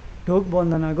ढोक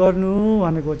वन्दना गर्नु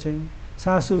भनेको चाहिँ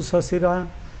सासू ससुरा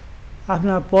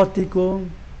आफ्ना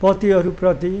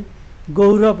पतिहरूप्रति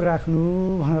गौरव राख्नु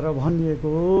भनेर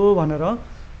भनिएको भनेर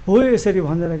हो। यसरी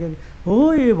भन्दाखेरि हो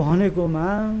यो भनेकोमा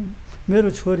मेरो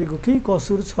छोरीको केही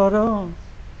कसुर छ र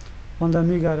भन्दा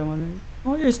मिगाएर भने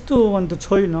यस्तो हो भने त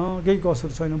छैन, केही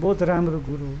कसुर छैन, बहुत राम्रो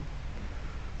कुरो हो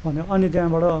भने। अनि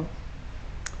त्यहाँबाट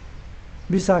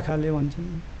विशाखाले भन्छन्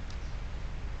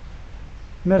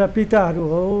मेरा पिताहरू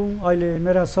हो, अहिले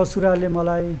मेरा ससुराले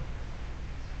मलाई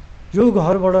यो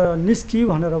घरबाट निस्कि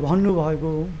भनेर भन्नुभएको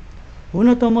हो। हुन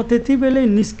त म त्यति बेलै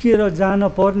निस्किएर जान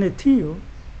पर्ने थियो,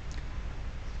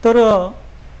 तर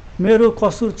मेरो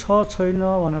कसुर छ छैन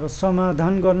भनेर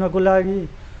समाधान गर्नको लागि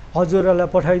हजुरहरूलाई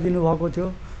पठाइदिनु भएको थियो।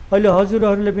 अहिले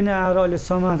हजुरहरूले पनि आएर अहिले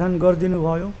समाधान गरिदिनु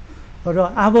भयो र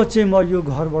अब चाहिँ म यो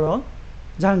घरबाट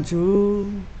जान्छु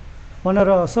भनेर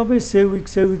सबै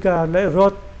सेविकाहरूलाई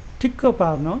रथ ठिक्क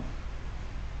पार्न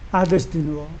आदेश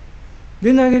दिनुभयो।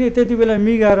 दिँदाखेरि त्यति बेला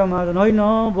मिगाएर मार्छन्, होइन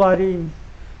बुहारी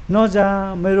नजा,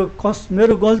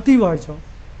 मेरो गल्ती भएछ,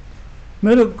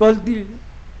 मेरो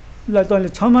गल्तीलाई तैँले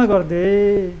क्षमा गरिदे,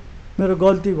 मेरो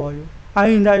गल्ती भयो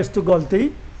आइन्दा यस्तो गल्ती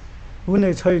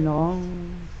हुने छैन।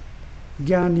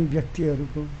 ज्ञानी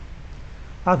व्यक्तिहरूको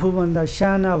आफूभन्दा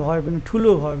साना भए पनि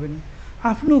ठुलो भए पनि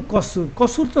आफ्नो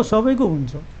कसुर त सबैको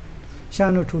हुन्छ,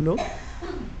 सानो ठुलो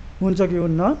हुन्छ कि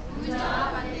हुन्न?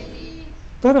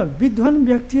 तर विद्वान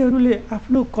व्यक्तिहरूले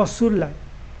आफ्नो कसुरलाई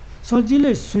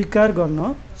सजिलै स्वीकार गर्न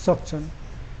सक्छन्।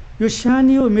 यो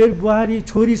सानी हो, मेरो बुहारी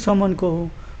छोरीसम्मको हो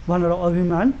भनेर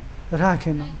अभिमान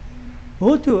राखेन। हो,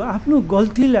 त्यो आफ्नो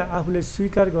गल्तीलाई आफूले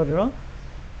स्वीकार गरेर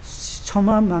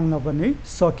क्षमा माग्न पनि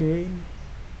सके।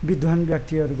 विद्वान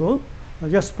व्यक्तिहरूको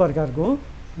यस प्रकारको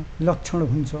लक्षण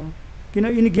हुन्छ, किन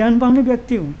यिनी ज्ञान पाउने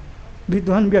व्यक्ति हुन्,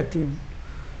 विद्वान व्यक्ति हुन्।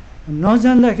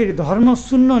 नजान्दाखेरि धर्म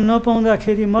सुन्न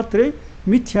नपाउँदाखेरि मात्रै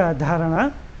मिथ्या धारणा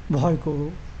भएको हो,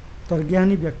 तर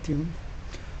ज्ञानी व्यक्ति हुन्।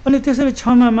 अनि त्यसरी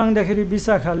क्षमा माग्दाखेरि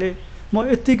विशाखाले म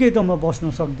यत्तिकै त म बस्न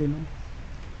सक्दिनँ,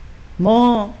 म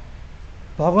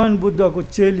भगवान् बुद्धको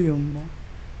चेली हुँ, म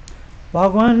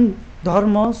भगवान्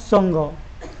धर्मसँग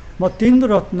म 3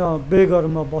 रत्न बेगर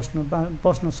म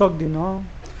बस्न सक्दिनँ।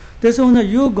 त्यसो हुँदा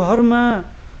यो घरमा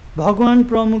भगवान्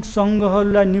प्रमुख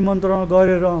सङ्घहरूलाई निमन्त्रण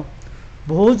गरेर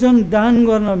भोजन दान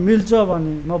गर्न मिल्छ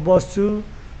भने म बस्छु,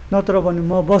 नत्र भने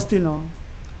म बस्दिनँ।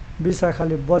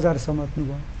 विशाखाले बजार समात्नु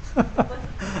भयो।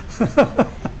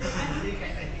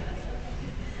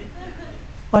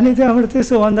 अनि त्यहाँबाट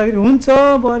त्यसो भन्दाखेरि हुन्छ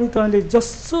बढी तैँले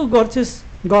जसो गर्छस्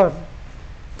गर,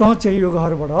 तँ चाहिँ यो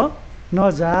घरबाट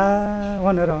नजा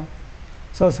भनेर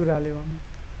ससुराले भन्यो।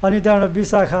 अनि त्यहाँबाट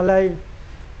विशाखालाई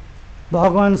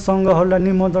भगवान् सङ्घहरूलाई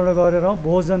निमन्त्रण गरेर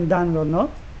भोजन दान गर्न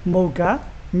मौका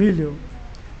मिल्यो।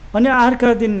 अनि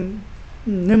अर्का दिन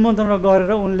निमन्त्रण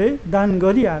गरेर उनले दान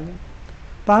गरिहाले,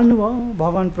 पाल्नुभयो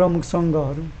भगवान् प्रमुख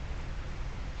सङ्घहरू।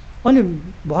 अनि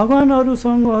भगवान्हरू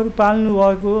सङ्घहरू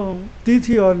पाल्नुभएको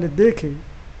तिथिहरूले देखे,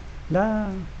 ला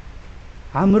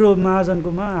हाम्रो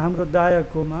महाजनकोमा, हाम्रो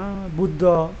दायककोमा बुद्ध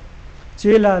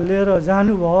चेला लिएर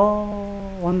जानुभयो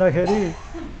भन्दाखेरि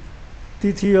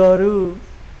तिथिहरू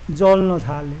जल्न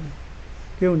थाले।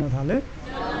 के हुन थाले?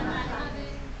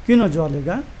 किन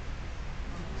जलेका?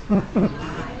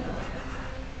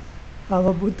 अब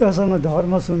बुद्धसँग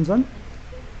धर्म सुन्छन्,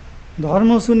 धर्म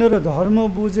सुनेर धर्म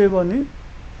बुझ्यो भने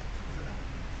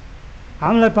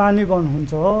हामीलाई पानी बन्द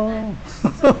हुन्छ।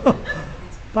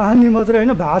 पानी मात्रै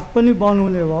होइन, भात पनि बन्द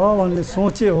हुने भयो भन्ने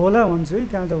सोचे होला भन्छु है,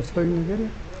 त्यहाँ त छैन के अरे।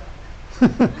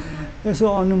 यसो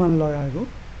अनुमान लगाएको।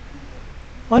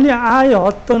 अनि आए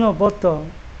हत्त न पत्त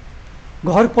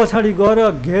घर पछाडि गएर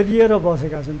घेरिएर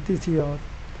बसेका छन् तिथिहरू।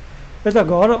 यता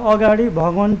घर अगाडि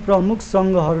भगवान् प्रमुख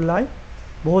सङ्घहरूलाई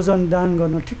भोजन दान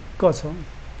गर्न ठिक्क छ,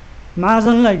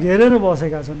 महाजनलाई घेरेर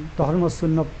बसेका छन्, धर्म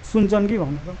सुन्छन् कि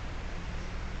भनेर।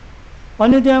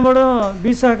 अनि त्यहाँबाट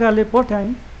विशाखाले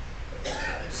पठाइन्,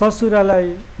 ससुरालाई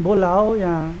बोलाओ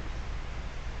यहाँ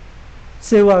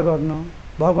सेवा गर्न,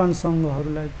 भगवान्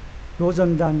सङ्घहरूलाई भोजन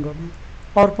दान गर्न,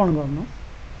 अर्पण गर्न।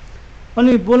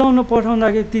 अनि बोलाउन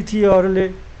पठाउँदाखेरि तिथिहरूले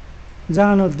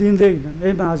जान दिँदैनन्।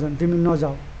 ए महाजन तिमी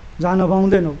नजाऊ, जान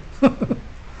पाउँदैनौ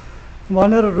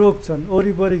भनेर रोक्छन्।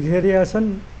 वरिपरि घेरिया छन्,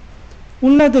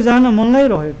 उनलाई त जान मन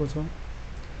लागिरहेको छ।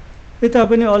 यता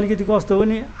पनि अलिकति कस्तो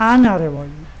भने आनारे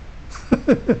भयो।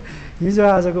 हिजो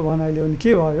आजको भनाइले भने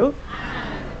के भयो?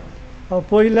 अब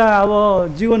पहिला अब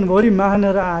जीवनभरि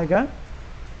मानेर आएका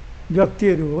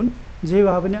व्यक्तिहरू हुन्, जे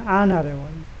भए पनि आनारे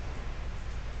भयो।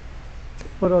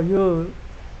 तर यो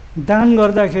दान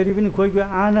गर्दाखेरि पनि कोही कोही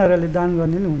आनाराले दान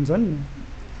गर्ने नि हुन्छन् नि।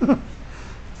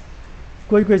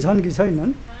 कोही कोही छन् कि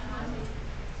छैनन्?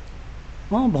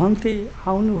 भन्थे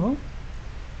आउनु हो,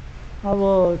 अब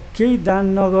केही दान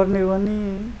नगर्ने भने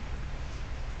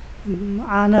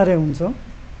आनारे हुन्छ,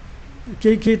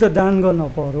 केही त दान गर्न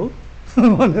पर्यो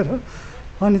भनेर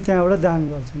अनि त्यहाँबाट दान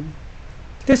गर्छन्।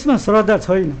 त्यसमा श्रद्धा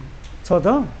छैन, छ त?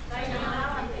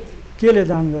 केले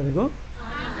दान गरेको?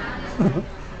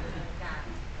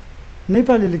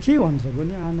 नेपालीले के भन्छ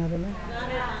भने आनारालाई?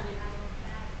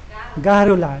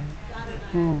 गाह्रो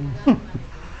लाग्यो।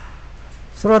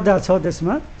 श्रद्धा छ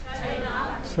त्यसमा?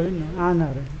 छैन,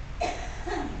 आनारे।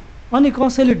 अनि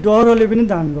कसैले डरले पनि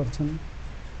दान गर्छन्।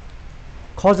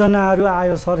 खजनाहरू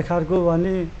आयो सरकारको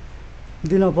भने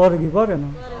दिन पर्यो कि परेन?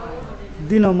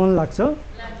 दिन मन लाग्छ।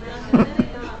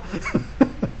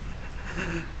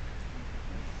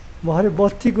 भरे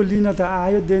बत्तीको लिन त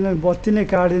आयो, दिएन बत्ती नै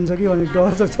काटिन्छ कि भन्ने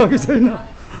डर त छ कि छैन?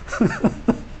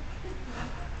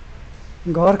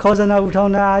 घर खजना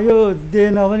उठाउन आयो,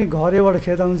 दिएन भने घरैबाट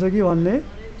खेदाउँछ कि भन्ने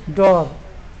डर।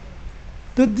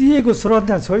 त्यो दिएको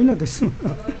श्रद्धा छैन त्यसमा,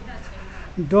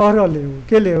 डरले हो।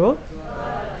 केले हो?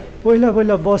 पहिला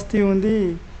पहिला बस्ती हुँदी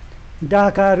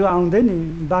डाकाहरू आउँदै नि,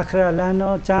 बाख्रा लान,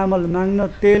 चामल माग्न,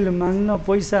 तेल माग्न,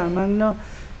 पैसा माग्न,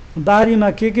 बारीमा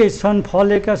के छन्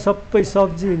फलेका सबै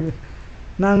सब्जी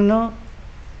माग्न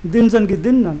दिन्छन् कि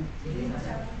दिन्नन्?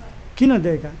 किन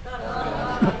दिएका?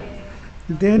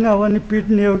 दिएन भने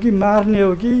पिट्ने हो कि मार्ने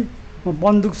हो कि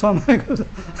बन्दुक समाएको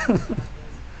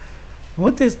हो।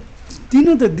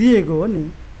 दिनु त दिएको हो नि,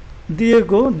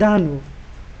 दिएको दान हो,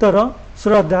 तर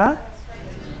श्रद्धा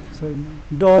छैन,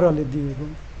 डरले दिएको।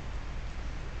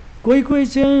 कोही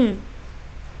चाहिँ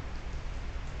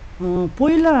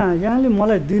पहिला यहाँले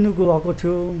मलाई दिनुको भएको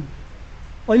थियो,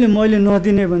 अहिले मैले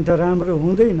नदिने भने त राम्रो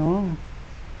हुँदैन,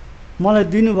 मलाई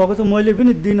दिनुभएको त मैले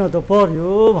पनि दिन त पर्यो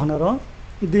भनेर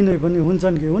दिने पनि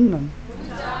हुन्छन् कि हुन्नन्?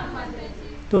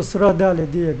 त्यो श्रद्धाले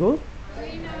दिएको।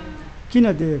 किन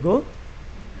दिएको?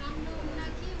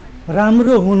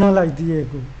 राम्रो हुनलाई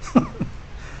दिएको।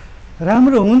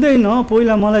 राम्रो हुँदैन,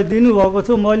 पहिला मलाई दिनुभएको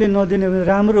थियो, मैले नदिने भने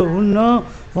राम्रो हुन्न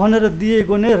भनेर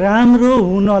दिएको नै राम्रो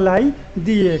हुनलाई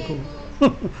दिएको।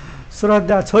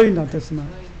 श्रद्धा छैन त्यसमा,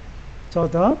 छ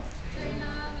त?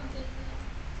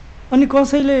 अनि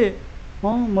कसैले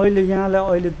मैले यहाँलाई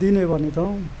अहिले दिने भने त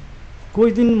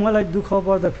कोही दिन मलाई दुःख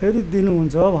पर्दा फेरि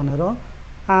दिनुहुन्छ भनेर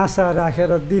आशा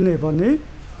राखेर दिने पनि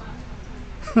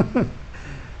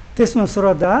त्यसमा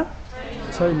श्रद्धा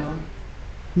छैन।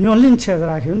 न्यलिन्छ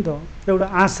राख्यो नि त, एउटा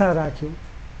आशा राख्यो,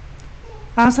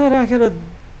 आशा राखेर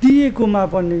दिएकोमा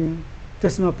पनि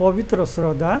त्यसमा पवित्र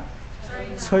श्रद्धा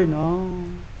छैन।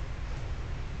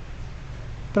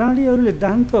 प्राणीहरूले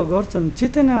दान त गर्छन्,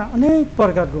 चेतना अनेक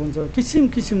प्रकारको हुन्छ, किसिम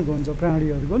किसिमको हुन्छ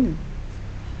प्राणीहरूको नि।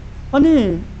 अनि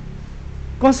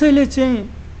कसैले चाहिँ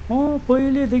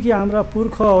पहिलेदेखि हाम्रा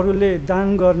पुर्खाहरूले दान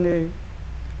गर्ने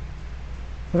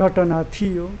रटना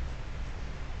थियो,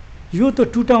 यो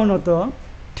त टुटाउन त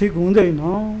ठिक हुँदैन,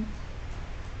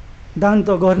 दान त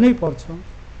गर्नै पर्छ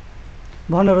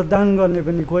भनेर दान गर्ने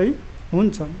पनि कोही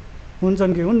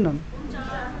हुन्छन् कि हुन्नन्?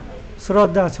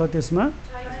 श्रद्धा छ त्यसमा?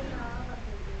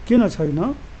 किन छैन?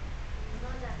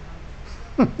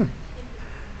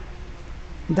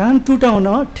 दान टुटाउन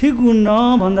ठिक हुन्न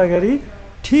भन्दाखेरि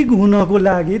ठिक हुनको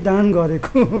लागि दान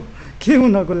गरेको, के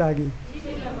हुनको लागि?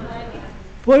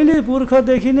 पहिले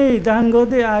पुर्खादेखि नै दान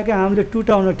गर्दै आएका हामीले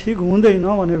टुटाउन ठिक हुँदैन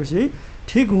भनेपछि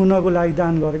ठिक हुनको लागि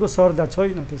दान गरेको, श्रद्धा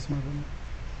छैन त्यसमा पनि।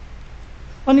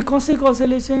 अनि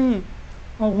कसैले चाहिँ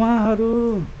उहाँहरू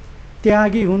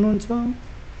त्यागी हुनुहुन्छ,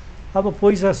 अब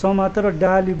पैसा समातेर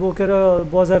डाली बोकेर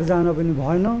बजार जान पनि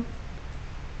भएन,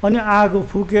 अनि आगो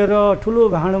फुकेर ठुलो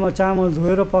भाँडोमा चामल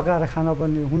धोएर पकाएर खान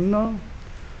पनि हुन्न,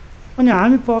 अनि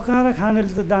हामी पकाएर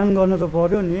खानेले त दान गर्न त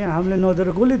पर्यो नि, हामीले नदिएर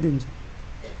कसले दिन्छ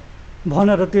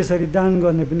भनेर त्यसरी दान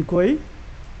गर्ने पनि कोही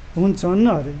हुन्छन्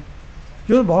अरे।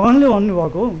 यो भगवान्ले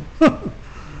भन्नुभएको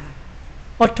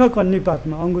अठ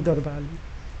कन्नीपातमा अङ्गुतर बाली।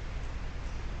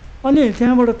 अनि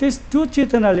त्यहाँबाट त्यो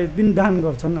चेतनाले पनि दान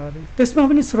गर्छन् अरे, त्यसमा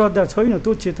पनि श्रद्धा छैन।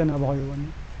 त्यो चेतना भयो भने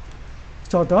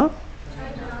छ त?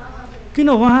 किन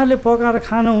उहाँहरूले पकाएर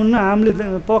खान हुन्न,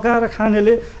 हामीले पकाएर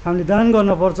खानेले हामीले दान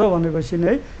गर्नुपर्छ भनेपछि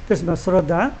नै त्यसमा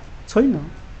श्रद्धा छैन।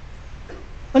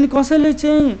 अनि कसैले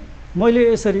चाहिँ मैले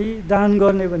यसरी दान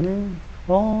गर्ने भने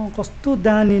कस्तो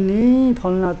दानी नि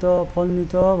फल्ना त फल्नी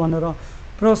त भनेर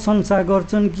प्रशंसा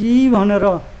गर्छन् कि भनेर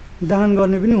दान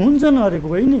गर्ने पनि हुन्छन् अरे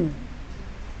कोही नि,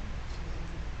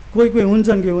 कोही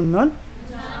हुन्छन् कि हुन्नन्?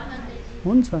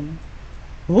 हुन्छन्।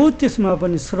 हो, त्यसमा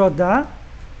पनि श्रद्धा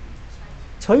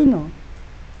छैन।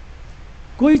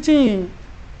 कोही चाहिँ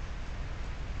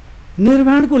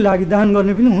निर्माणको लागि दान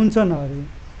गर्ने पनि हुन्छन् अरे,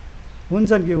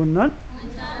 हुन्छन् कि हुन्नन्?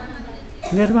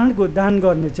 निर्माणको दान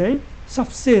गर्ने चाहिँ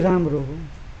सबसे राम्रो हो।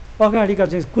 अगाडिका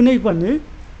चाहिँ कुनै पनि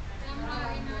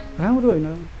राम्रो होइन,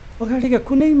 अगाडिका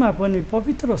कुनैमा पनि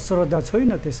पवित्र श्रद्धा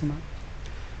छैन त्यसमा।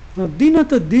 दिन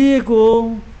त दिएको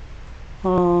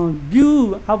बिउ,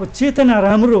 अब चेतना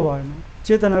राम्रो भएन,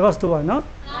 चेतना कस्तो भएन?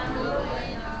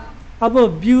 अब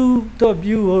बिउ त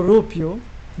बिउ हो, रोप्यो,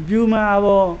 बिउमा अब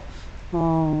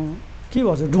के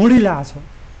भन्छ, ढुँडी लाग्छ,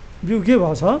 बिउ के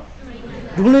भएछ?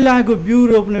 ढुँडी लागेको बिउ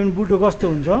रोप्ने भने बुटो कस्तो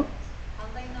हुन्छ?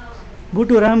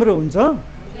 बुटो राम्रो हुन्छ?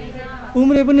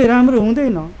 उम्रे पनि राम्रो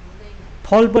हुँदैन,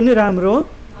 फल पनि राम्रो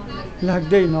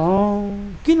लाग्दैन।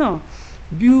 किन?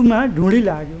 बिउमा ढुँडी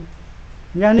लाग्यो,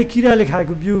 यानि किराले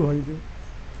खाएको बिउ भइदियो।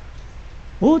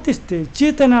 हो त्यस्तै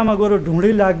चेतनामा गएर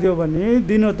ढुँडी लाग्दियो भने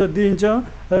दिन त दिन्छ,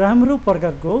 राम्रो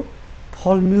प्रकारको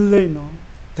फल मिल्दैन,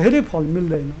 धेरै फल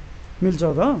मिल्दैन। मिल्छ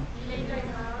त?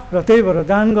 र त्यही भएर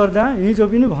दान गर्दा हिजो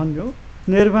पनि भन्यो,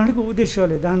 निर्माणको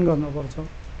उद्देश्यले दान गर्नुपर्छ।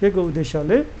 के को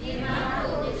उद्देश्यले?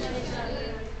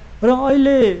 र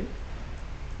अहिले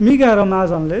मिगा र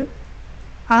महाजनले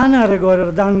आनारे गरेर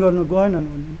दान गर्नु गएनन्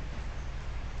उनी।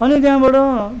 अनि त्यहाँबाट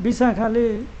विशाखाले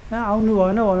आउनु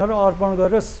भएन भनेर अर्पण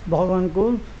गरेर भगवानको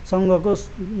सँगको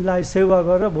लाई सेवा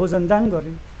गरेर भोजन दान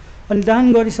गरे। अनि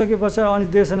दान गरिसकेपछि अनि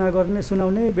देशना गर्ने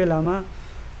सुनाउने बेलामा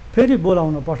फेरि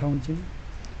बोलाउन पठाउँछिन्।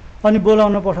 अनि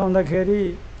बोलाउन पठाउँदाखेरि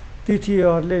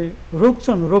तिथिहरूले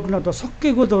रोक्न त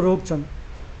सकेको त रोक्छन्।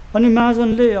 अनि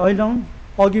महाजनले होइन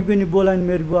अघि पनि बोलाइन्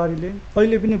मेरो बुहारीले,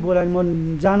 अहिले पनि बोलाइन्,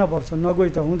 म जानुपर्छ, नगई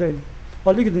त हुँदैन,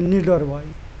 अलिकति निडर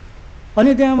भयो।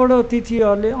 अनि त्यहाँबाट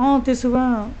तिथिहरूले त्यसो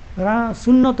भए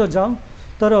सुन्न त जाऊ,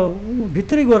 तर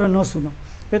भित्रै गएर नसुन,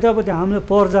 यतापट्टि हामीले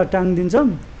पर्जा टाङ्दिन्छौँ,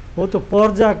 हो त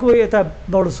पर्जाको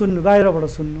यताबाट सुन्नु, बाहिरबाट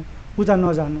सुन्नु, उता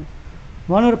नजानु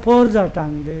भनेर पर्जा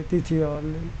टाङ्दे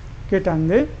तिथिहरूले। के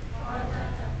टाङ्दे?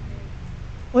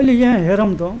 अहिले यहाँ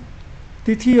हेरौँ त,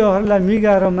 तिथिहरूलाई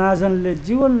मिगा र महाजनले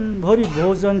जीवनभरि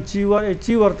भोजन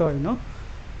चिवर त होइन,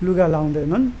 लुगा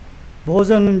लाउँदैनन्,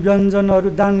 भोजन व्यञ्जनहरू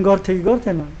दान गर्थे कि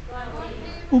गर्थेनन्?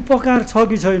 उपकार छ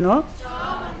कि छैन?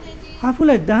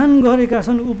 आफूलाई दान गरेका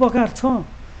छन्, उपकार छ।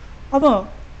 अब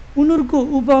उनीहरूको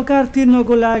उपकार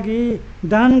तिर्नको लागि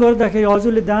दान गर्दाखेरि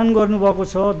हजुरले दान गर्नुभएको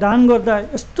छ, दान गर्दा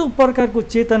यस्तो प्रकारको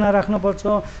चेतना राख्नुपर्छ,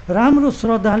 राम्रो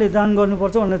श्रद्धाले दान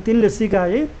गर्नुपर्छ भनेर तिनले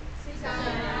सिकाए।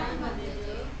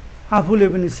 आफूले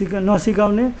पनि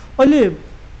नसिकाउने, अहिले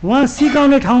उहाँ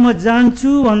सिकाउने ठाउँमा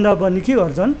जान्छु भन्दा पनि के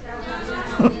गर्छन्?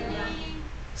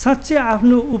 साँच्चै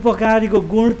आफ्नो उपकारीको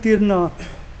गुण तिर्न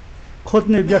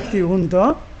खोज्ने व्यक्ति हुन् त?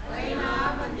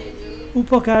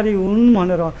 उपकारी हुन्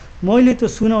भनेर मैले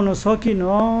त सुनाउन सकिनँ,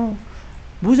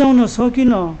 बुझाउन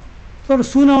सकिनँ, तर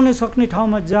सुनाउन सक्ने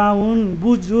ठाउँमा जाउन्,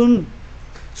 बुझुन्,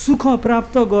 सुख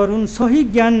प्राप्त गरून्, सही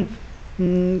ज्ञान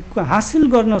हासिल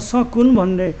गर्न सकुन्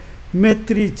भन्ने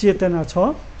मैत्री चेतना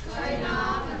छ?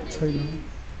 छैन,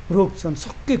 रोक्छन्,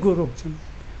 सकेको रोक्छन्।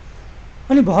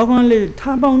 अनि भगवान्ले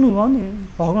थाहा पाउनु भयो नि,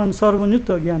 भगवान् सर्वयुक्त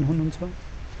ज्ञान हुनुहुन्छ।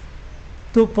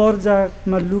 त्यो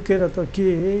पर्जामा लुकेर त के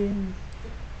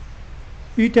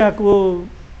इँटाको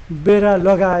बेरा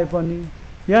लगाए पनि,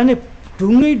 यानि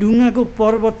ढुङ्गाको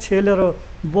पर्वत छेलेर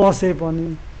बसे पनि,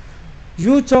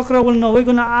 यो चक्रवाल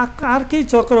नभइकन अर्कै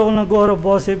चक्रवालमा गएर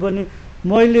बसे पनि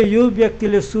मैले यो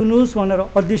व्यक्तिले सुनुस् भनेर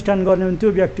अधिष्ठान गर्ने भने त्यो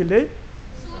व्यक्तिले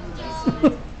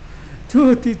त्यो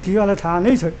तिथिहरूलाई थाहा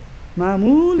नै छ,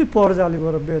 मामुली पर्जाले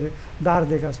गएर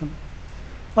बारिदिएका छन्।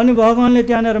 अनि भगवान्ले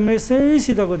त्यहाँनिर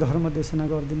मेसैसितको धर्म देशना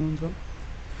गरिदिनुहुन्छ।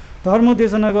 धर्म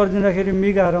देशना गरिदिँदाखेरि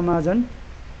मिगा र महाजन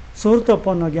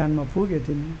स्वर्तपन्न ज्ञानमा पुगे।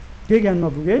 तिनी के ज्ञानमा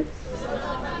पुगे?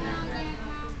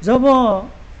 जब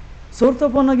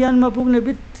स्वर्तपन्न ज्ञानमा पुग्ने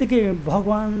बित्तिकै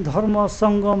भगवान्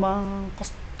धर्मसँगमा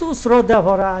कस्तो श्रद्धा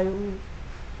भएर आयो,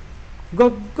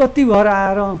 गति भएर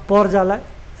आएर पर्जालाई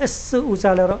यसो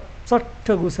उचालेर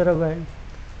चट्ट घुसेर गए।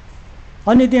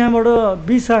 अनि त्यहाँबाट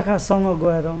विशाखासँग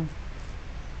गएर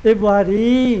ए बुहारी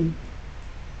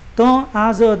त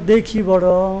आजदेखिबाट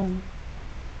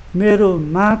मेरो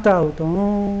माता हो त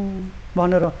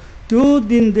भनेर त्यो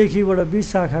दिनदेखिबाट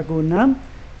विशाखाको नाम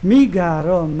मिगा र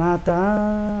माता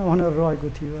भनेर रहेको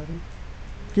थियो। अरे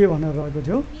के भनेर रहेको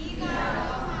थियो?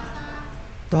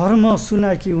 धर्म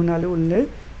सुनाकी हुनाले उनले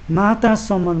माता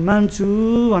समान मान्छु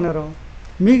भनेर,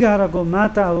 मिगा रको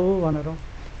माता हो भनेर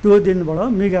त्यो दिनबाट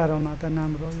मिगा र माता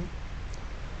नाम रह्यो।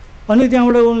 अनि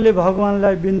त्यहाँबाट उनले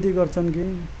भगवान्लाई बिन्ती गर्छन् कि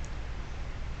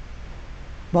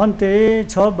भन्ते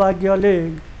छ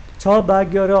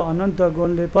भाग्य र अनन्त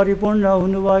गुणले परिपूर्ण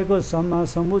हुनुभएको सम्मा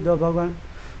समुद्ध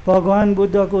भगवान्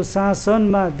बुद्धको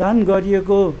शासनमा दान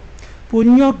गरिएको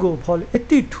पुण्यको फल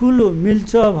यति ठुलो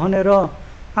मिल्छ भनेर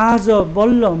आज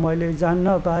बल्ल मैले जान्न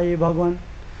पाएँ। भगवान्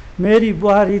मेरी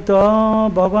बुहारी त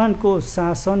भगवानको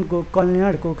शासनको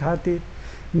कल्याणको खातिर,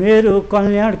 मेरो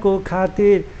कल्याणको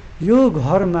खातिर यो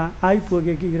घरमा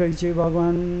आइपुगेकी रहेछ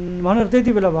भगवान् भनेर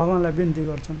त्यति बेला भगवान्लाई बिन्ती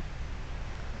गर्छन्।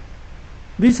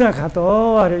 विशाखा त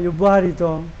अरे यो बुहारी त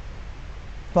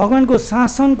भगवानको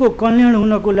शासनको कल्याण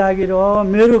हुनको लागि र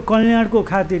मेरो कल्याणको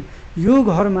खातिर यो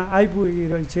घरमा आइपुगेकी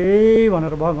रहेछ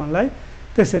भनेर भगवान्लाई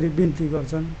त्यसरी बिन्ती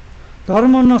गर्छन्।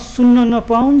 धर्म नसुन्न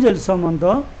नपाउन्जेलसम्म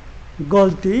त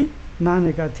गल्ती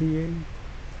मानेका थिए।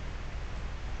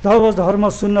 जब धर्म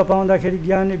सुन्न पाउँदाखेरि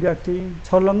ज्ञानी व्यक्ति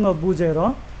छलङ्ग बुझेर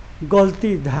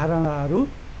गल्ती धारणाहरू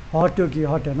हट्यो कि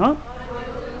हटेन?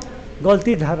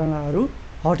 गल्ती धारणाहरू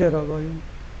हटेर गयो।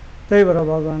 त्यही भएर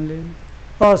भगवान्ले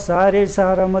असारे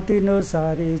सारमतिनो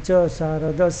सारे च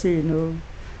सारदसिनो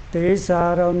ते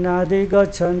सारौ नादे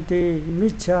गच्छन्ति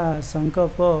मिच्छा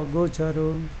सङ्कल्प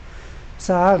गोचरो।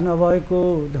 सार नभएको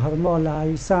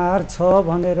धर्मलाई सार छ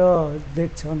भनेर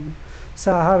देख्छन्,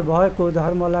 सार भएको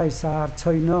धर्मलाई सार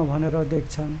छैन भनेर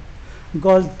देख्छन्।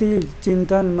 गल्ती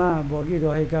चिन्तनमा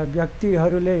बगिरहेका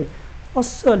व्यक्तिहरूले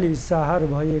असली सार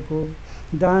भएको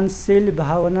दानशील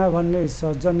भावना भन्ने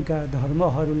सज्जनका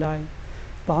धर्महरूलाई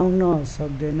पाउन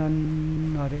सक्दैनन्।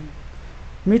 अरे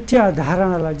मिथ्या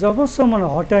धारणालाई जबसम्म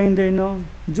हटाइँदैन,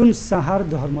 जुन साहार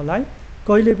धर्मलाई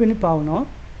कहिले पनि पाउन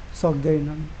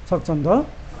सक्छन् त।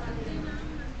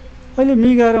 अहिले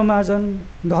मिगा र माझन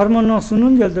धर्म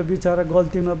नसुनुन्जेल त बिचरा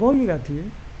गल्तीमा बगेका थिए।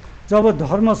 जब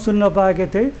धर्म सुन्न पाएका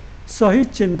थिए, सही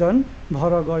चिन्तन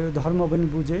भर गयो, धर्म पनि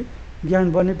बुझे,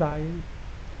 ज्ञान पनि पाए।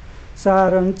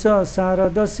 सारञ्च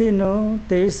सारदसिनो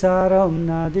ते सारम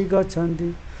नादि गच्छन्ति,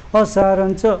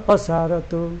 असारञ्च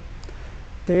असारतो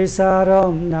ते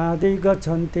सारम नादि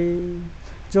गच्छन्ति।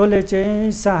 जसले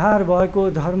चाहिँ साहार भएको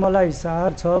धर्मलाई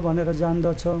साहार छ भनेर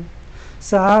जान्दछ,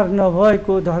 साहार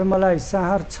नभएको धर्मलाई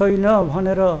साहार छैन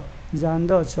भनेर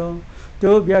जान्दछ,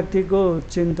 त्यो व्यक्तिको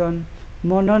चिन्तन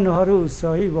मननहरू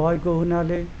सही भएको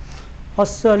हुनाले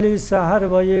असली साहार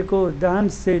भएको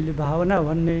दानशील भावना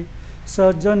भन्ने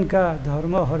सज्जनका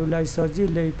धर्महरूलाई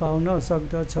सजिलै पाउन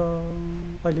सक्दछ।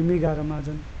 अहिले मिगा र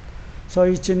माझन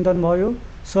सही चिन्तन भयो,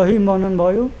 सही मनन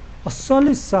भयो,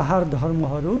 असली साहार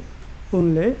धर्महरू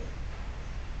उनले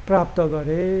प्राप्त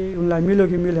गरे। उनलाई मिल्यो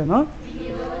कि मिलेन?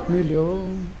 मिल्यो।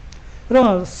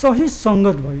 र सही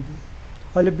सङ्गत भइदियो।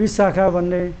 अहिले विशाखा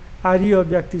भन्ने आर्य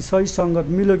व्यक्ति सही सङ्गत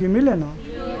मिल्यो कि मिलेन?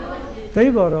 त्यही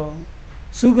भएर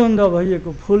सुगन्ध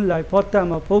भइएको फुललाई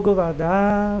पत्तामा पोको पार्दा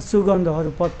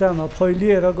सुगन्धहरू पत्तामा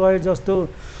फैलिएर गए जस्तो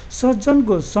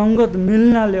सज्जनको सङ्गत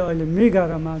मिल्नाले अहिले मिगा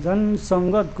र माझन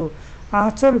सङ्गतको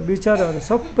आचार विचारहरू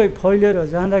सबै फैलिएर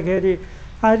जाँदाखेरि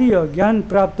आर्य ज्ञान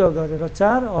प्राप्त गरेर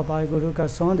 4 अपायगुरुका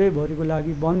सधैँभरिको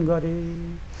लागि वन गरे।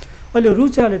 अहिले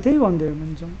रुचाले त्यही भन्दै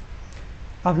हुनुहुन्छ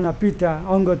आफ्ना पिता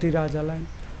अङ्गती राजालाई,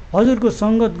 हजुरको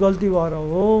सङ्गत गल्ती भएर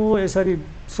हो यसरी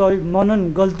सही मनन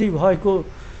गल्ती भएको,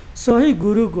 सही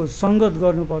गुरुको सङ्गत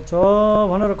गर्नुपर्छ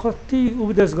भनेर कति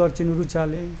उपदेश गर्छिन्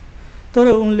रुचाले, तर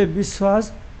उनले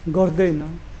विश्वास गर्दैन।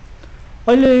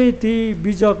 अहिले ती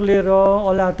बिजकले र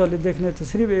अलातले देख्ने त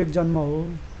सिर्फ एक जन्म हो।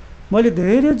 मैले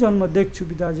धेरै जन्म देख्छु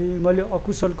पिताजी, मैले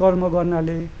अकुशल कर्म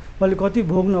गर्नाले मैले कति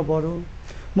भोग्न पर्यो।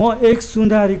 म एक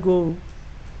सुधारीको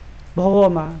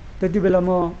भवमा त्यति बेला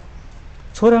म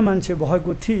छोरा मान्छे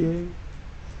भएको थिएँ,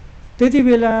 त्यति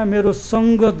बेला मेरो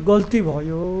सङ्गत गल्ती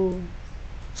भयो।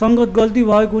 सङ्गत गल्ती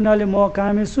भएको हुनाले म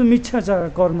कामेसु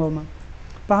मिच्छाचार कर्ममा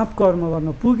पाप कर्म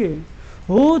गर्न पुगेँ।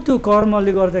 हो त्यो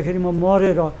कर्मले गर्दाखेरि म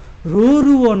मरेर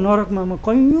रुरुव नरकमा म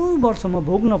कैयौँ वर्षमा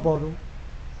भोग्न पर्यो।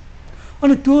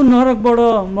 अनि त्यो नरकबाट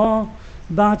म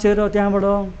बाँचेर त्यहाँबाट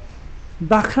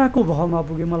बाख्राको भावमा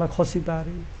पुगेँ, मलाई खसी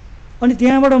पारे। अनि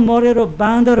त्यहाँबाट मरेर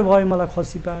बाँदर भए, मलाई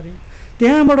खसी पारे।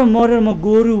 त्यहाँबाट मरेर म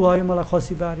गोरु भएँ, मलाई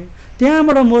खसी पारे।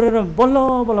 त्यहाँबाट मरेर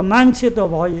बल्ल बल्ल मान्छे त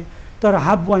भएँ, तर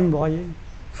हाफ वाइन भएँ।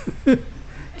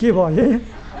 के भए?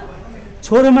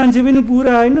 छोरो मान्छे पनि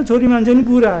पुरा होइन, छोरी मान्छे पनि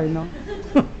पुरा होइन।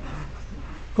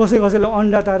 कसैले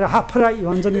अन्डा तारेर हाफ फ्राई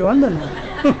भन्छ नि, भन्दैन?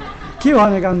 के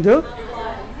भनेको हुन्थ्यो?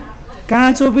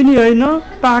 काँचो पनि होइन,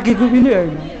 पाकेको पनि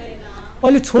होइन।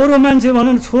 अहिले छोरो मान्छे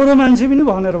भनौँ, छोरो मान्छे पनि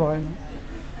भनेर भएन,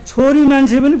 छोरी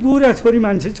मान्छे पनि पुरा छोरी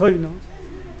मान्छे छैन।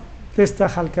 त्यस्ता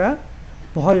खालका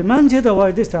भयो, मान्छे त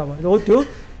भयो, त्यस्ता भयो। हो त्यो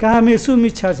कामेसु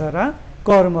मिच्छाचारा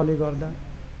कर्मले गर्दा।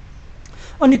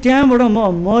 अनि त्यहाँबाट म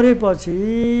मरेपछि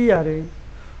अरे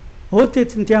हो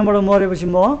त्यहाँबाट मरेपछि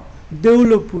म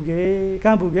देउलोक पुगेँ।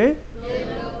 कहाँ पुगेँ?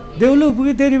 देउलोक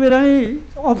पुगेँ। त्यति बेला नै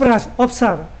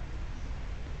अप्सरा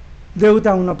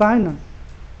देउता हुन पाएन।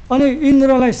 अनि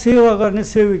इन्द्रलाई सेवा गर्ने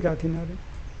सेविका थिइन् अरे।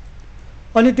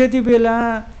 अनि त्यति बेला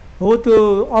हो त्यो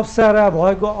अप्सरा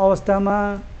भएको अवस्थामा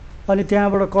अनि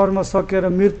त्यहाँबाट कर्म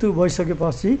सकेर मृत्यु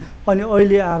भइसकेपछि अनि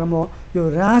अहिले आएर म यो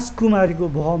राजकुमारीको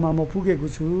भवमा म पुगेको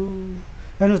छु।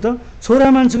 हेर्नुहोस् त, छोरा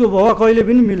मान्छेको भव कहिले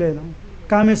पनि मिलेन।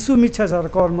 कामेसु मिच्छाचार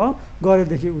कर्म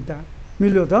गरेदेखि उता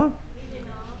मिल्यो त?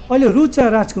 अहिले रुचा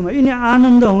राजकुमार यिनी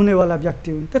आनन्द हुनेवाला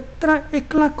व्यक्ति हुन्। त्यत्रा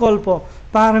एक्ला कल्प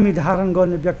पारमी धारण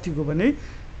गर्ने व्यक्तिको पनि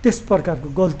त्यस प्रकारको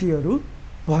गल्तीहरू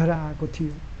भएर आएको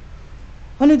थियो।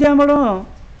 अनि त्यहाँबाट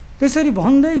त्यसरी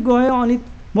भन्दै गयो। अनि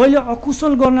मैले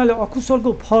अकुशल गर्नाले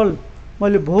अकुशलको फल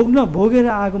मैले भोगेर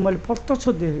आएको मैले प्रत्यक्ष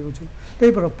देखेको छु।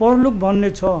 त्यही भएर परलोक भन्ने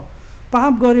छ,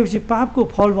 पाप गरेपछि पापको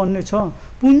फल भन्ने छ,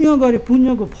 पुण्य गरे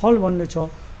पुण्यको फल भन्ने छ।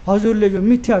 हजुरले यो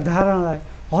मिथ्या धारणालाई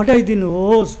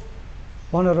हटाइदिनुहोस्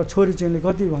भनेर छोरी चेलीले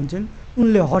कति भन्छन्,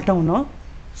 उनले हटाउन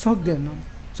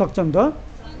सक्छन् त?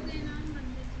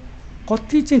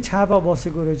 कति चाहिँ छापा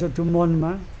बसेको रहेछ त्यो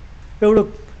मनमा। एउटा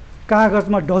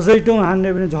कागजमा डजैटौँ हान्ने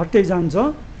भने झट्टै जान्छ,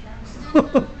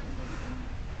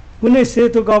 कुनै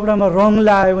सेतो कपडामा रङ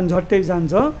लगायो भने झट्टै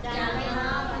जान्छ।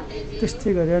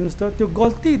 त्यस्तै गरी हेर्नुहोस् त, त्यो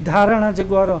गल्ती धारणा चाहिँ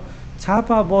गएर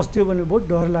छापा बस्थ्यो भने बहुत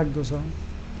डर लाग्दो छ।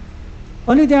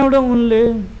 अनि त्यहाँबाट उनले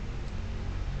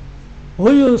हो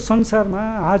यो संसारमा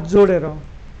हात जोडेर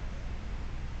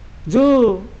जो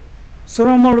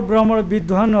श्रमण ब्रह्मण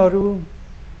विद्वानहरू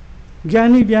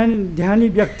ज्ञानी ध्यानी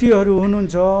व्यक्तिहरू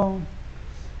हुनुहुन्छ।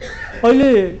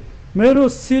 अहिले मेरो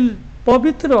सिल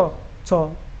पवित्र छ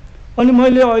अनि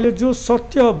मैले अहिले जो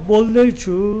सत्य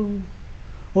बोल्दैछु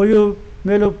हो यो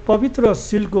मेरो पवित्र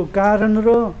सिलको कारण र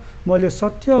मैले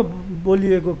सत्य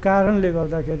बोलिएको कारणले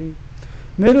गर्दाखेरि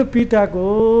मेरो पिताको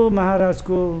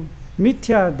महाराजको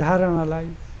मिथ्या धारणालाई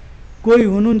कोही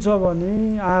हुनुहुन्छ भने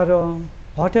आएर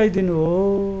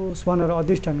हटाइदिनुहोस् भनेर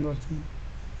अधिष्ठान गर्छु।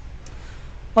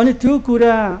 अनि त्यो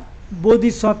कुरा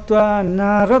बोधिसत्व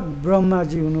नारद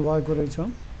ब्रह्माजी हुनुभएको रहेछ।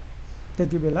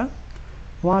 त्यति बेला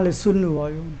उहाँले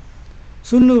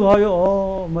सुन्नुभयो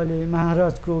मैले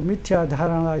महाराजको मिथ्या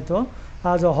धारणालाई त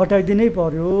आज हटाइदिनै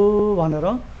पर्यो भनेर।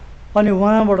 अनि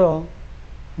उहाँबाट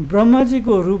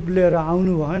ब्रह्माजीको रूप लिएर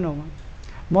आउनु भएन। उहाँ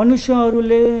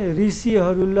मनुष्यहरूले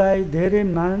ऋषिहरूलाई धेरै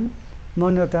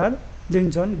मान्यता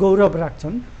दिन्छन्, गौरव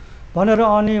राख्छन् भनेर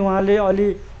अनि उहाँले अलि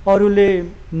अरूले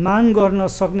मान गर्न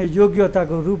सक्ने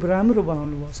योग्यताको रूप राम्रो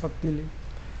बनाउनु भयो शक्तिले।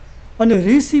 अनि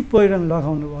ऋषि पहिरन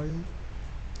लगाउनु भयो।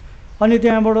 अनि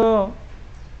त्यहाँबाट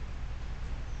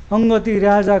अङ्गती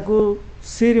राजाको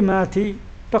शिरमाथि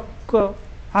टक्क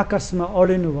आकाशमा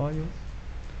अडिनु भयो।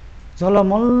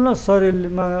 झलमल्ल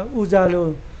शरीरमा उज्यालो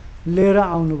लिएर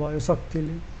आउनुभयो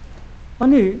शक्तिले।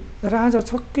 अनि राजा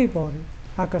छक्कै पर्यो,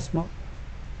 आकाशमा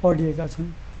अडिएका छन्।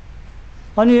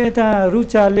 अनि यता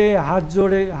रुचाले हात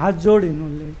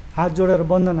जोडेर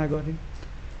वन्दना गरे।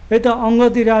 यता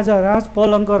अङ्गती राजा राज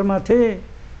पलङ्करमा थिए।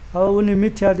 अब उनी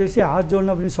मिथ्यादेशी हात जोड्न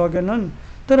पनि सकेनन्,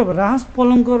 तर राज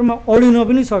पलङ्करमा अडिन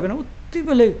पनि सकेन। उति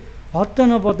बेलै हत्त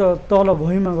नपत्त तल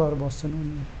भुइँमा गएर बस्छन्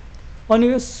उनी। अनि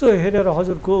यसो हेरेर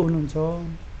हजुर को हुनुहुन्छ?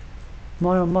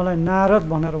 मलाई नारद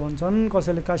भनेर भन्छन्,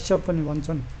 कसैले काश्यप पनि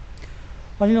भन्छन्।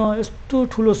 अनि यस्तो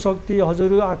ठुलो शक्ति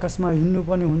हजुर आकाशमा हिँड्नु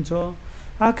पनि हुन्छ,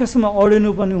 आकाशमा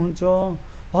अडिनु पनि हुन्छ।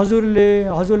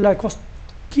 हजुरलाई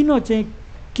किन चाहिँ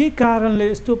के कारणले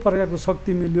यस्तो प्रकारको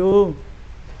शक्ति मिल्यो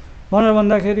भनेर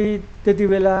भन्दाखेरि त्यति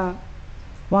बेला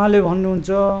उहाँले भन्नुहुन्छ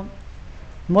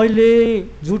मैले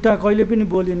झुटा कहिले पनि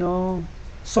बोलिनँ,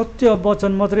 सत्य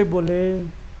वचन मात्रै बोले।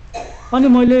 अनि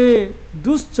मैले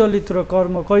दुष्चरित्र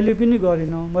कर्म कहिले पनि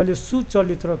गरिनँ, मैले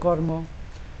सुचरित्र कर्म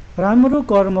राम्रो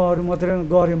कर्महरू मात्रै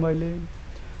गरेँ मैले।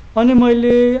 अनि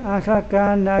मैले आँखा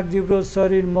कान नाक जिब्रो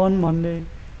शरीर मन भन्ने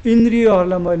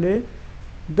इन्द्रियहरूलाई मैले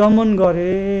दमन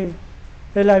गरेँ।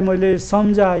 यसलाई मैले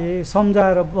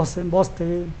सम्झाएर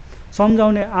बस्थेँ,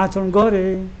 सम्झाउने आचरण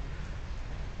गरेँ।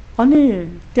 अनि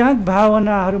त्याग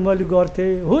भावनाहरू मैले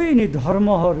गर्थेँ। हो यिनी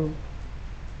धर्महरू,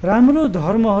 राम्रो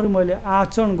धर्महरू मैले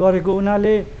आचरण गरेको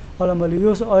हुनाले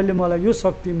अहिले मलाई यो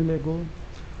शक्ति मिलेको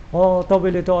हो।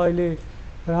 तपाईँले त अहिले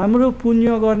राम्रो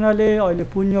पुण्य गर्नाले अहिले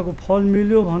पुण्यको फल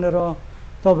मिल्यो भनेर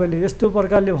तपाईँले यस्तो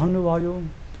प्रकारले भन्नुभयो।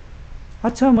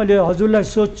 अच्छा, मैले हजुरलाई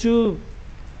सोध्छु,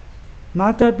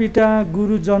 मातापिता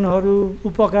गुरुजनहरू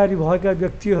उपकारी भएका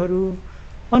व्यक्तिहरू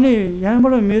अनि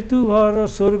यहाँबाट मृत्यु भएर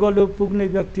स्वर्गलोक पुग्ने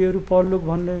व्यक्तिहरू परलोक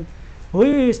भन्ने हो,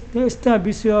 यस्ता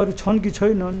विषयहरू छन् कि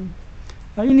छैनन्?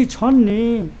 यिनी छन् नि।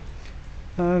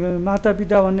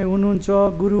 मातापिता भन्ने हुनुहुन्छ,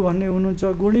 गुरु भन्ने हुनुहुन्छ,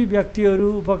 गुणी व्यक्तिहरू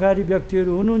उपकारी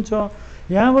व्यक्तिहरू हुनुहुन्छ।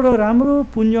 यहाँबाट राम्रो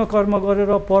पुण्य कर्म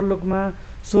गरेर परलोकमा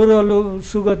स्वर्गलोक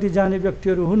सुगति जाने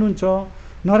व्यक्तिहरू हुनुहुन्छ।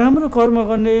 नराम्रो कर्म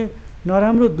गर्ने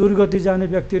नराम्रो दुर्गति जाने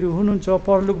व्यक्तिहरू हुनुहुन्छ,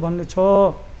 परलोक भन्ने छ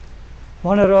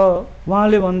भनेर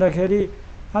उहाँले भन्दाखेरि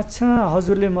अच्छा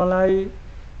हजुरले मलाई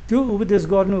त्यो उपदेश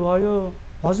गर्नुभयो।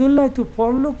 हजुरलाई त्यो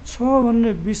परलोक छ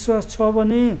भन्ने विश्वास छ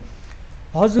भने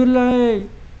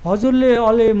हजुरले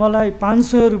अहिले मलाई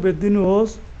 500 रुपियाँ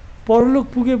दिनुहोस्, परलोक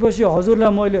पुगेपछि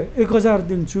हजुरलाई मैले 1000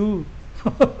 दिन्छु।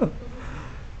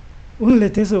 उनले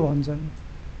त्यसो भन्छन्,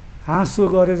 हाँसो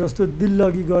गरे जस्तो,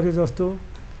 दिल्लगी गरे जस्तो।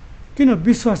 किन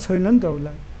विश्वास छैन नि त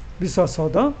उसलाई? विश्वास छ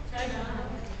त?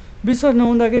 विश्वास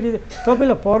नहुँदाखेरि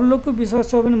तपाईँलाई परलोकको विश्वास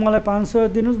छ भने मलाई 500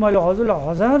 दिनुहोस्, मैले हजुरलाई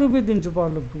 1000 रुपियाँ दिन्छु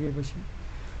परलोक पुगेपछि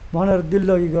भनेर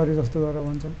दिल्लगी गरे जस्तो गरेर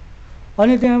भन्छन्।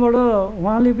 अनि त्यहाँबाट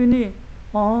उहाँले पनि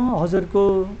हजुरको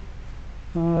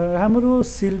राम्रो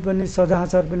सिल पनि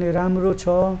सदाचार पनि राम्रो छ।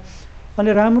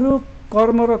 अनि राम्रो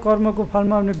कर्म र कर्मको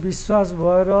फलमा पनि विश्वास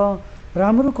भएर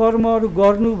राम्रो कर्महरू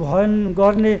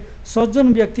गर्ने सज्जन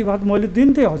व्यक्ति भए मैले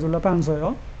दिन्थेँ हजुरलाई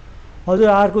 500। हजुर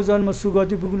अर्को जन्म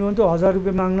सुगति पुग्नुहुन्थ्यो, 1000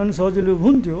 रुपियाँ माग्न पनि सजिलो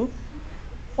हुन्थ्यो।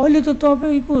 अहिले त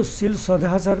तपाईँको सिल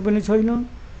सदाचार पनि छैन,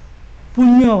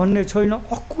 पुण्य भन्ने छैन,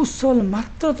 अकुशल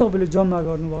मात्र तपाईँले जम्मा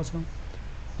गर्नुभएको छ।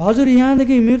 हजुर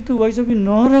यहाँदेखि मृत्यु भइसकेपछि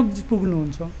नरक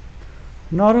पुग्नुहुन्छ।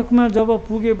 नरकमा जब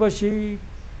पुगेपछि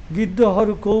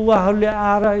गिद्धहरू कौवाहरूले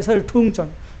आएर यसरी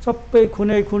ठुङ्छन्, सबै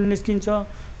खुनै खुन निस्किन्छ,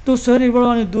 त्यो शरीरबाट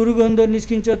अनि दुर्गन्ध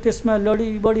निस्किन्छ। त्यसमा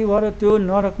लडी भएर त्यो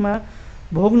नरकमा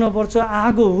भोग्न पर्छ,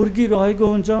 आगो हुर्किरहेको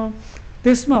हुन्छ,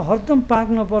 त्यसमा हरदम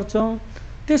पाक्न पर्छ।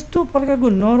 त्यस्तो प्रकारको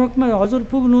नरकमा हजुर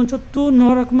पुग्नुहुन्छ। त्यो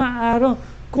नरकमा आएर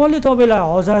कसले तपाईँलाई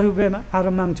 1000 रुपियाँमा आएर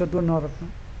माग्छ त्यो नरकमा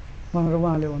भनेर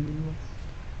उहाँले भनिदिनु भयो।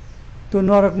 त्यो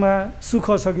नरकमा सुख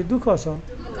छ कि दुःख छ?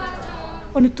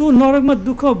 अनि त्यो नरकमा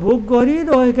दुःख भोग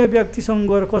गरिरहेका व्यक्तिसँग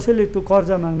गएर कसैले त्यो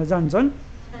कर्जा माग्न जान्छन्?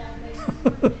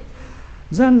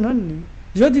 जान्नन् नि।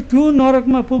 यदि त्यो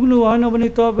नरकमा पुग्नु भएन भने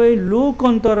तपाईँ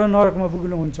लोकन्तर नरकमा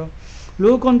पुग्नुहुन्छ।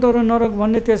 लोकन्तर नरक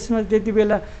भन्ने त्यसमा त्यति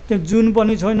बेला त्यहाँ जुन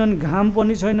पनि छैनन्, घाम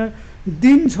पनि छैन,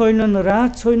 दिन छैनन्,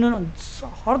 रात छैनन्,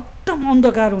 हरदम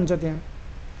अन्धकार हुन्छ त्यहाँ।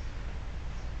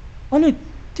 अनि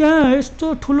त्यहाँ यस्तो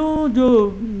ठुलो जो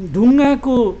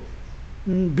ढुङ्गाको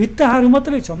भित्ताहरू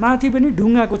मात्रै छ, माथि पनि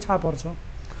ढुङ्गाको छापर छ,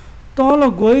 तल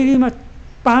गहिरीमा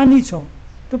पानी छ।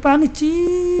 त्यो पानी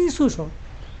चिसो छ।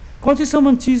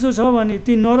 कतिसम्म चिसो छ भने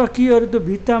ती नरकीहरू त्यो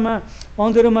भित्तामा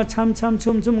अँधेरोमा छामछाम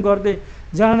छुमछुम गर्दै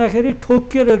जाँदाखेरि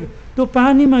ठोक्केर त्यो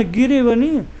पानीमा गिर्यो भने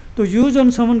त्यो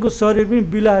युजनसम्मको शरीर पनि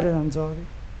बिलाएर जान्छ अरे।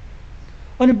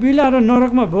 अनि बिलाएर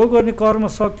नरकमा भोग गर्ने कर्म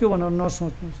सक्यो भनेर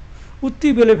नसोच्नुहोस्। उति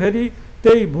बेला फेरि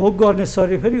त्यही भोग गर्ने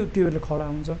शरीर फेरि उति बेला खडा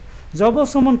हुन्छ।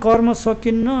 जबसम्म कर्म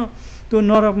सकिन्न त्यो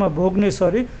नरकमा भोग्ने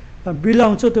शरीर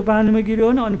बिलाउँछ, त्यो पानीमा गिर्यो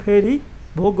भने अनि फेरि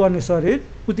भोग गर्ने शरीर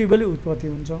उति बेला उत्पत्ति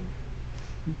हुन्छ।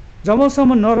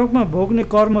 जबसम्म नरकमा भोग्ने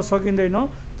कर्म सकिँदैन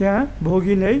त्यहाँ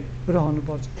भोगी नै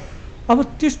रहनुपर्छ। अब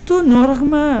त्यस्तो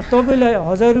नरकमा तपाईँलाई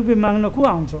 1000 रुपियाँ माग्न को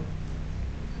आउँछ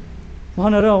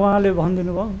भनेर उहाँले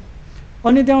भनिदिनु भयो।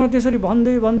 अनि त्यहाँबाट त्यसरी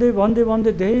भन्दै भन्दै भन्दै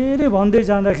भन्दै धेरै भन्दै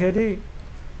जाँदाखेरि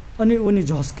अनि उनी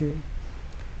झस्के।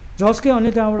 अनि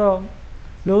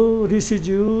त्यहाँबाट लो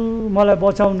ऋषिज्यू मलाई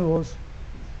बचाउनुहोस्,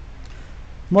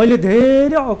 मैले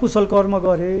धेरै अकुशल कर्म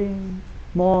गरेँ,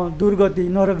 म दुर्गति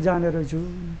नरक जाने रहेछु,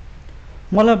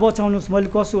 मलाई बचाउनुहोस्, मैले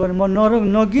कसो गरेँ, म नरक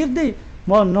नगिर्दै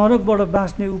म नरकबाट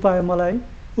बाँच्ने उपाय मलाई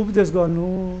उपदेश गर्नु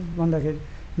भन्दाखेरि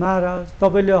महाराज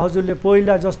तपाईँले हजुरले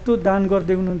पहिला जस्तो दान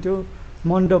गर्दै हुनुहुन्थ्यो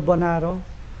मण्डप बनाएर,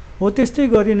 हो त्यस्तै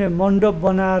गरी नै मण्डप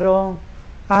बनाएर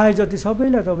आए जति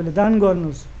सबैलाई तपाईँले दान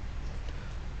गर्नुहोस्।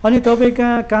 अनि तपाईँका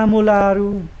कामुलाहरू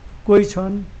कोही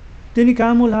छन्, तिनी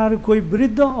कामुलाहरू कोही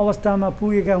वृद्ध अवस्थामा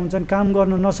पुगेका हुन्छन्, काम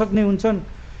गर्न नसक्ने हुन्छन्,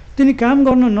 तिनी काम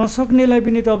गर्न नसक्नेलाई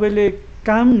पनि तपाईँले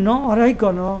काम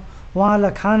नहराइकन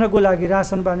उहाँलाई खानको लागि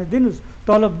रासन पानी दिनुहोस्,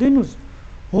 तलब दिनुहोस्।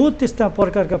 हो त्यस्ता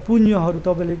प्रकारका पुण्यहरू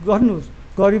तपाईँले गर्नुहोस्।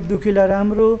 गरिब दुखीलाई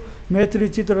राम्रो मैत्री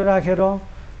चित्र राखेर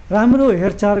राम्रो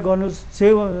हेरचाह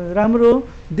गर्नुहोस्, राम्रो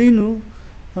दिनु,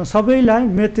 सबैलाई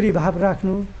मैत्री भाव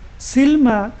राख्नु,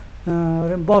 सिलमा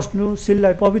बस्नु,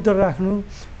 सिललाई पवित्र राख्नु,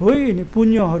 हो यिनी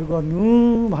पुण्यहरू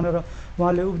गर्नु भनेर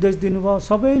उहाँले उपदेश दिनुभयो।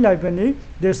 सबैलाई पनि,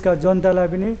 देशका जनतालाई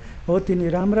पनि हो तिनी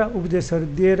राम्रा उपदेशहरू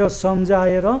दिएर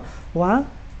सम्झाएर उहाँ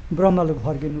ब्रह्मलोक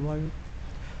फर्किनुभयो।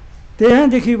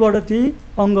 त्यहाँदेखिबाट ती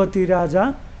अङ्गती राजा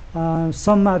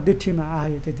सम्मादिठीमा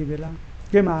आए। त्यति बेला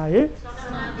केमा आए?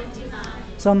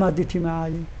 सम्मादिठीमा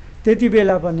आए। त्यति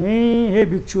बेला पनि हे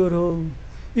भिक्षुहरू,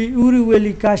 यी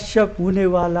उरुवेली काश्यप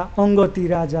हुनेवाला अङ्गती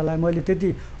राजालाई मैले त्यति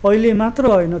अहिले मात्र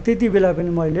होइन, त्यति बेला पनि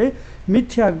मैले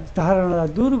मिथ्या धारणालाई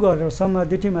दूर गरेर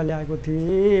सम्मादिठीमा ल्याएको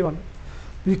थिएँ भनेर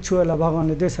भिक्षुहरूलाई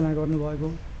भगवान्ले देशना गर्नुभएको।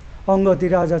 अङ्गती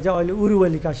राजा चाहिँ अहिले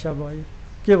उरुवेली काश्यप भए।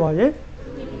 के भए?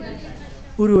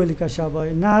 उरुवेली काश्यप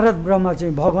भए। नारद ब्रह्मा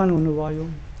चाहिँ भगवान हुनुभयो।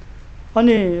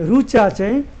 अनि रुचा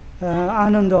चाहिँ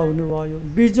आनन्द हुनुभयो।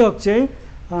 बिजक चाहिँ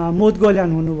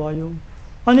मोदगल्यान हुनुभयो।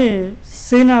 अनि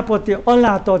सेनापति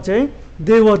अलात चाहिँ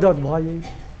देवदत्त भए।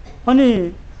 अनि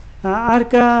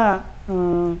अर्का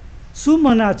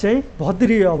सुमना चाहिँ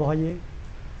भद्रिय भए।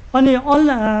 अनि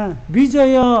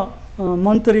विजय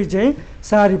मन्त्री चाहिँ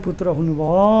सारीपुत्र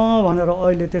हुनुभयो भनेर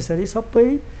अहिले त्यसरी सबै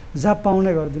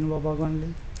जापाउने गरिदिनु भयो भगवान्ले।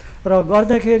 र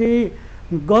गर्दाखेरि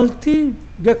गल्ती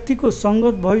व्यक्तिको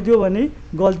सङ्गत भइदियो भने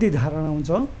गल्ती धारणा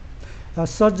हुन्छ,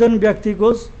 सज्जन व्यक्तिको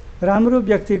राम्रो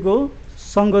व्यक्तिको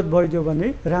सङ्गत भइदियो भने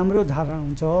राम्रो धारणा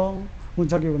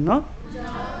हुन्छ कि हुन्न?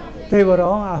 त्यही भएर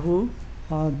आफू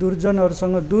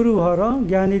दुर्जनहरूसँग दूर भएर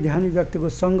ज्ञानी ध्यानी व्यक्तिको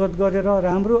सङ्गत गरेर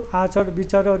राम्रो आचार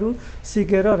विचारहरू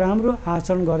सिकेर राम्रो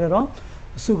आचरण गरेर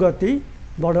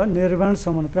सुगतिबाट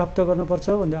निर्वाणसम्म प्राप्त गर्नुपर्छ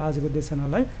भन्दै आजको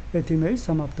देशनालाई यतिमै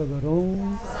समाप्त गरौँ।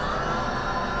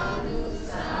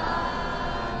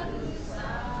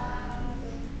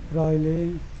 र अहिले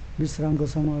विश्रामको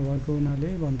समय भएको हुनाले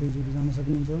भन्तेज्यूहरू जान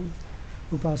सक्नुहुन्छ,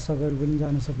 उपासकहरू पनि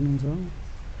जान सक्नुहुन्छ।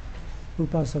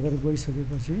 उपासकहरू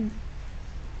गइसकेपछि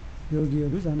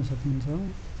योगीहरू जान सक्नुहुन्छ।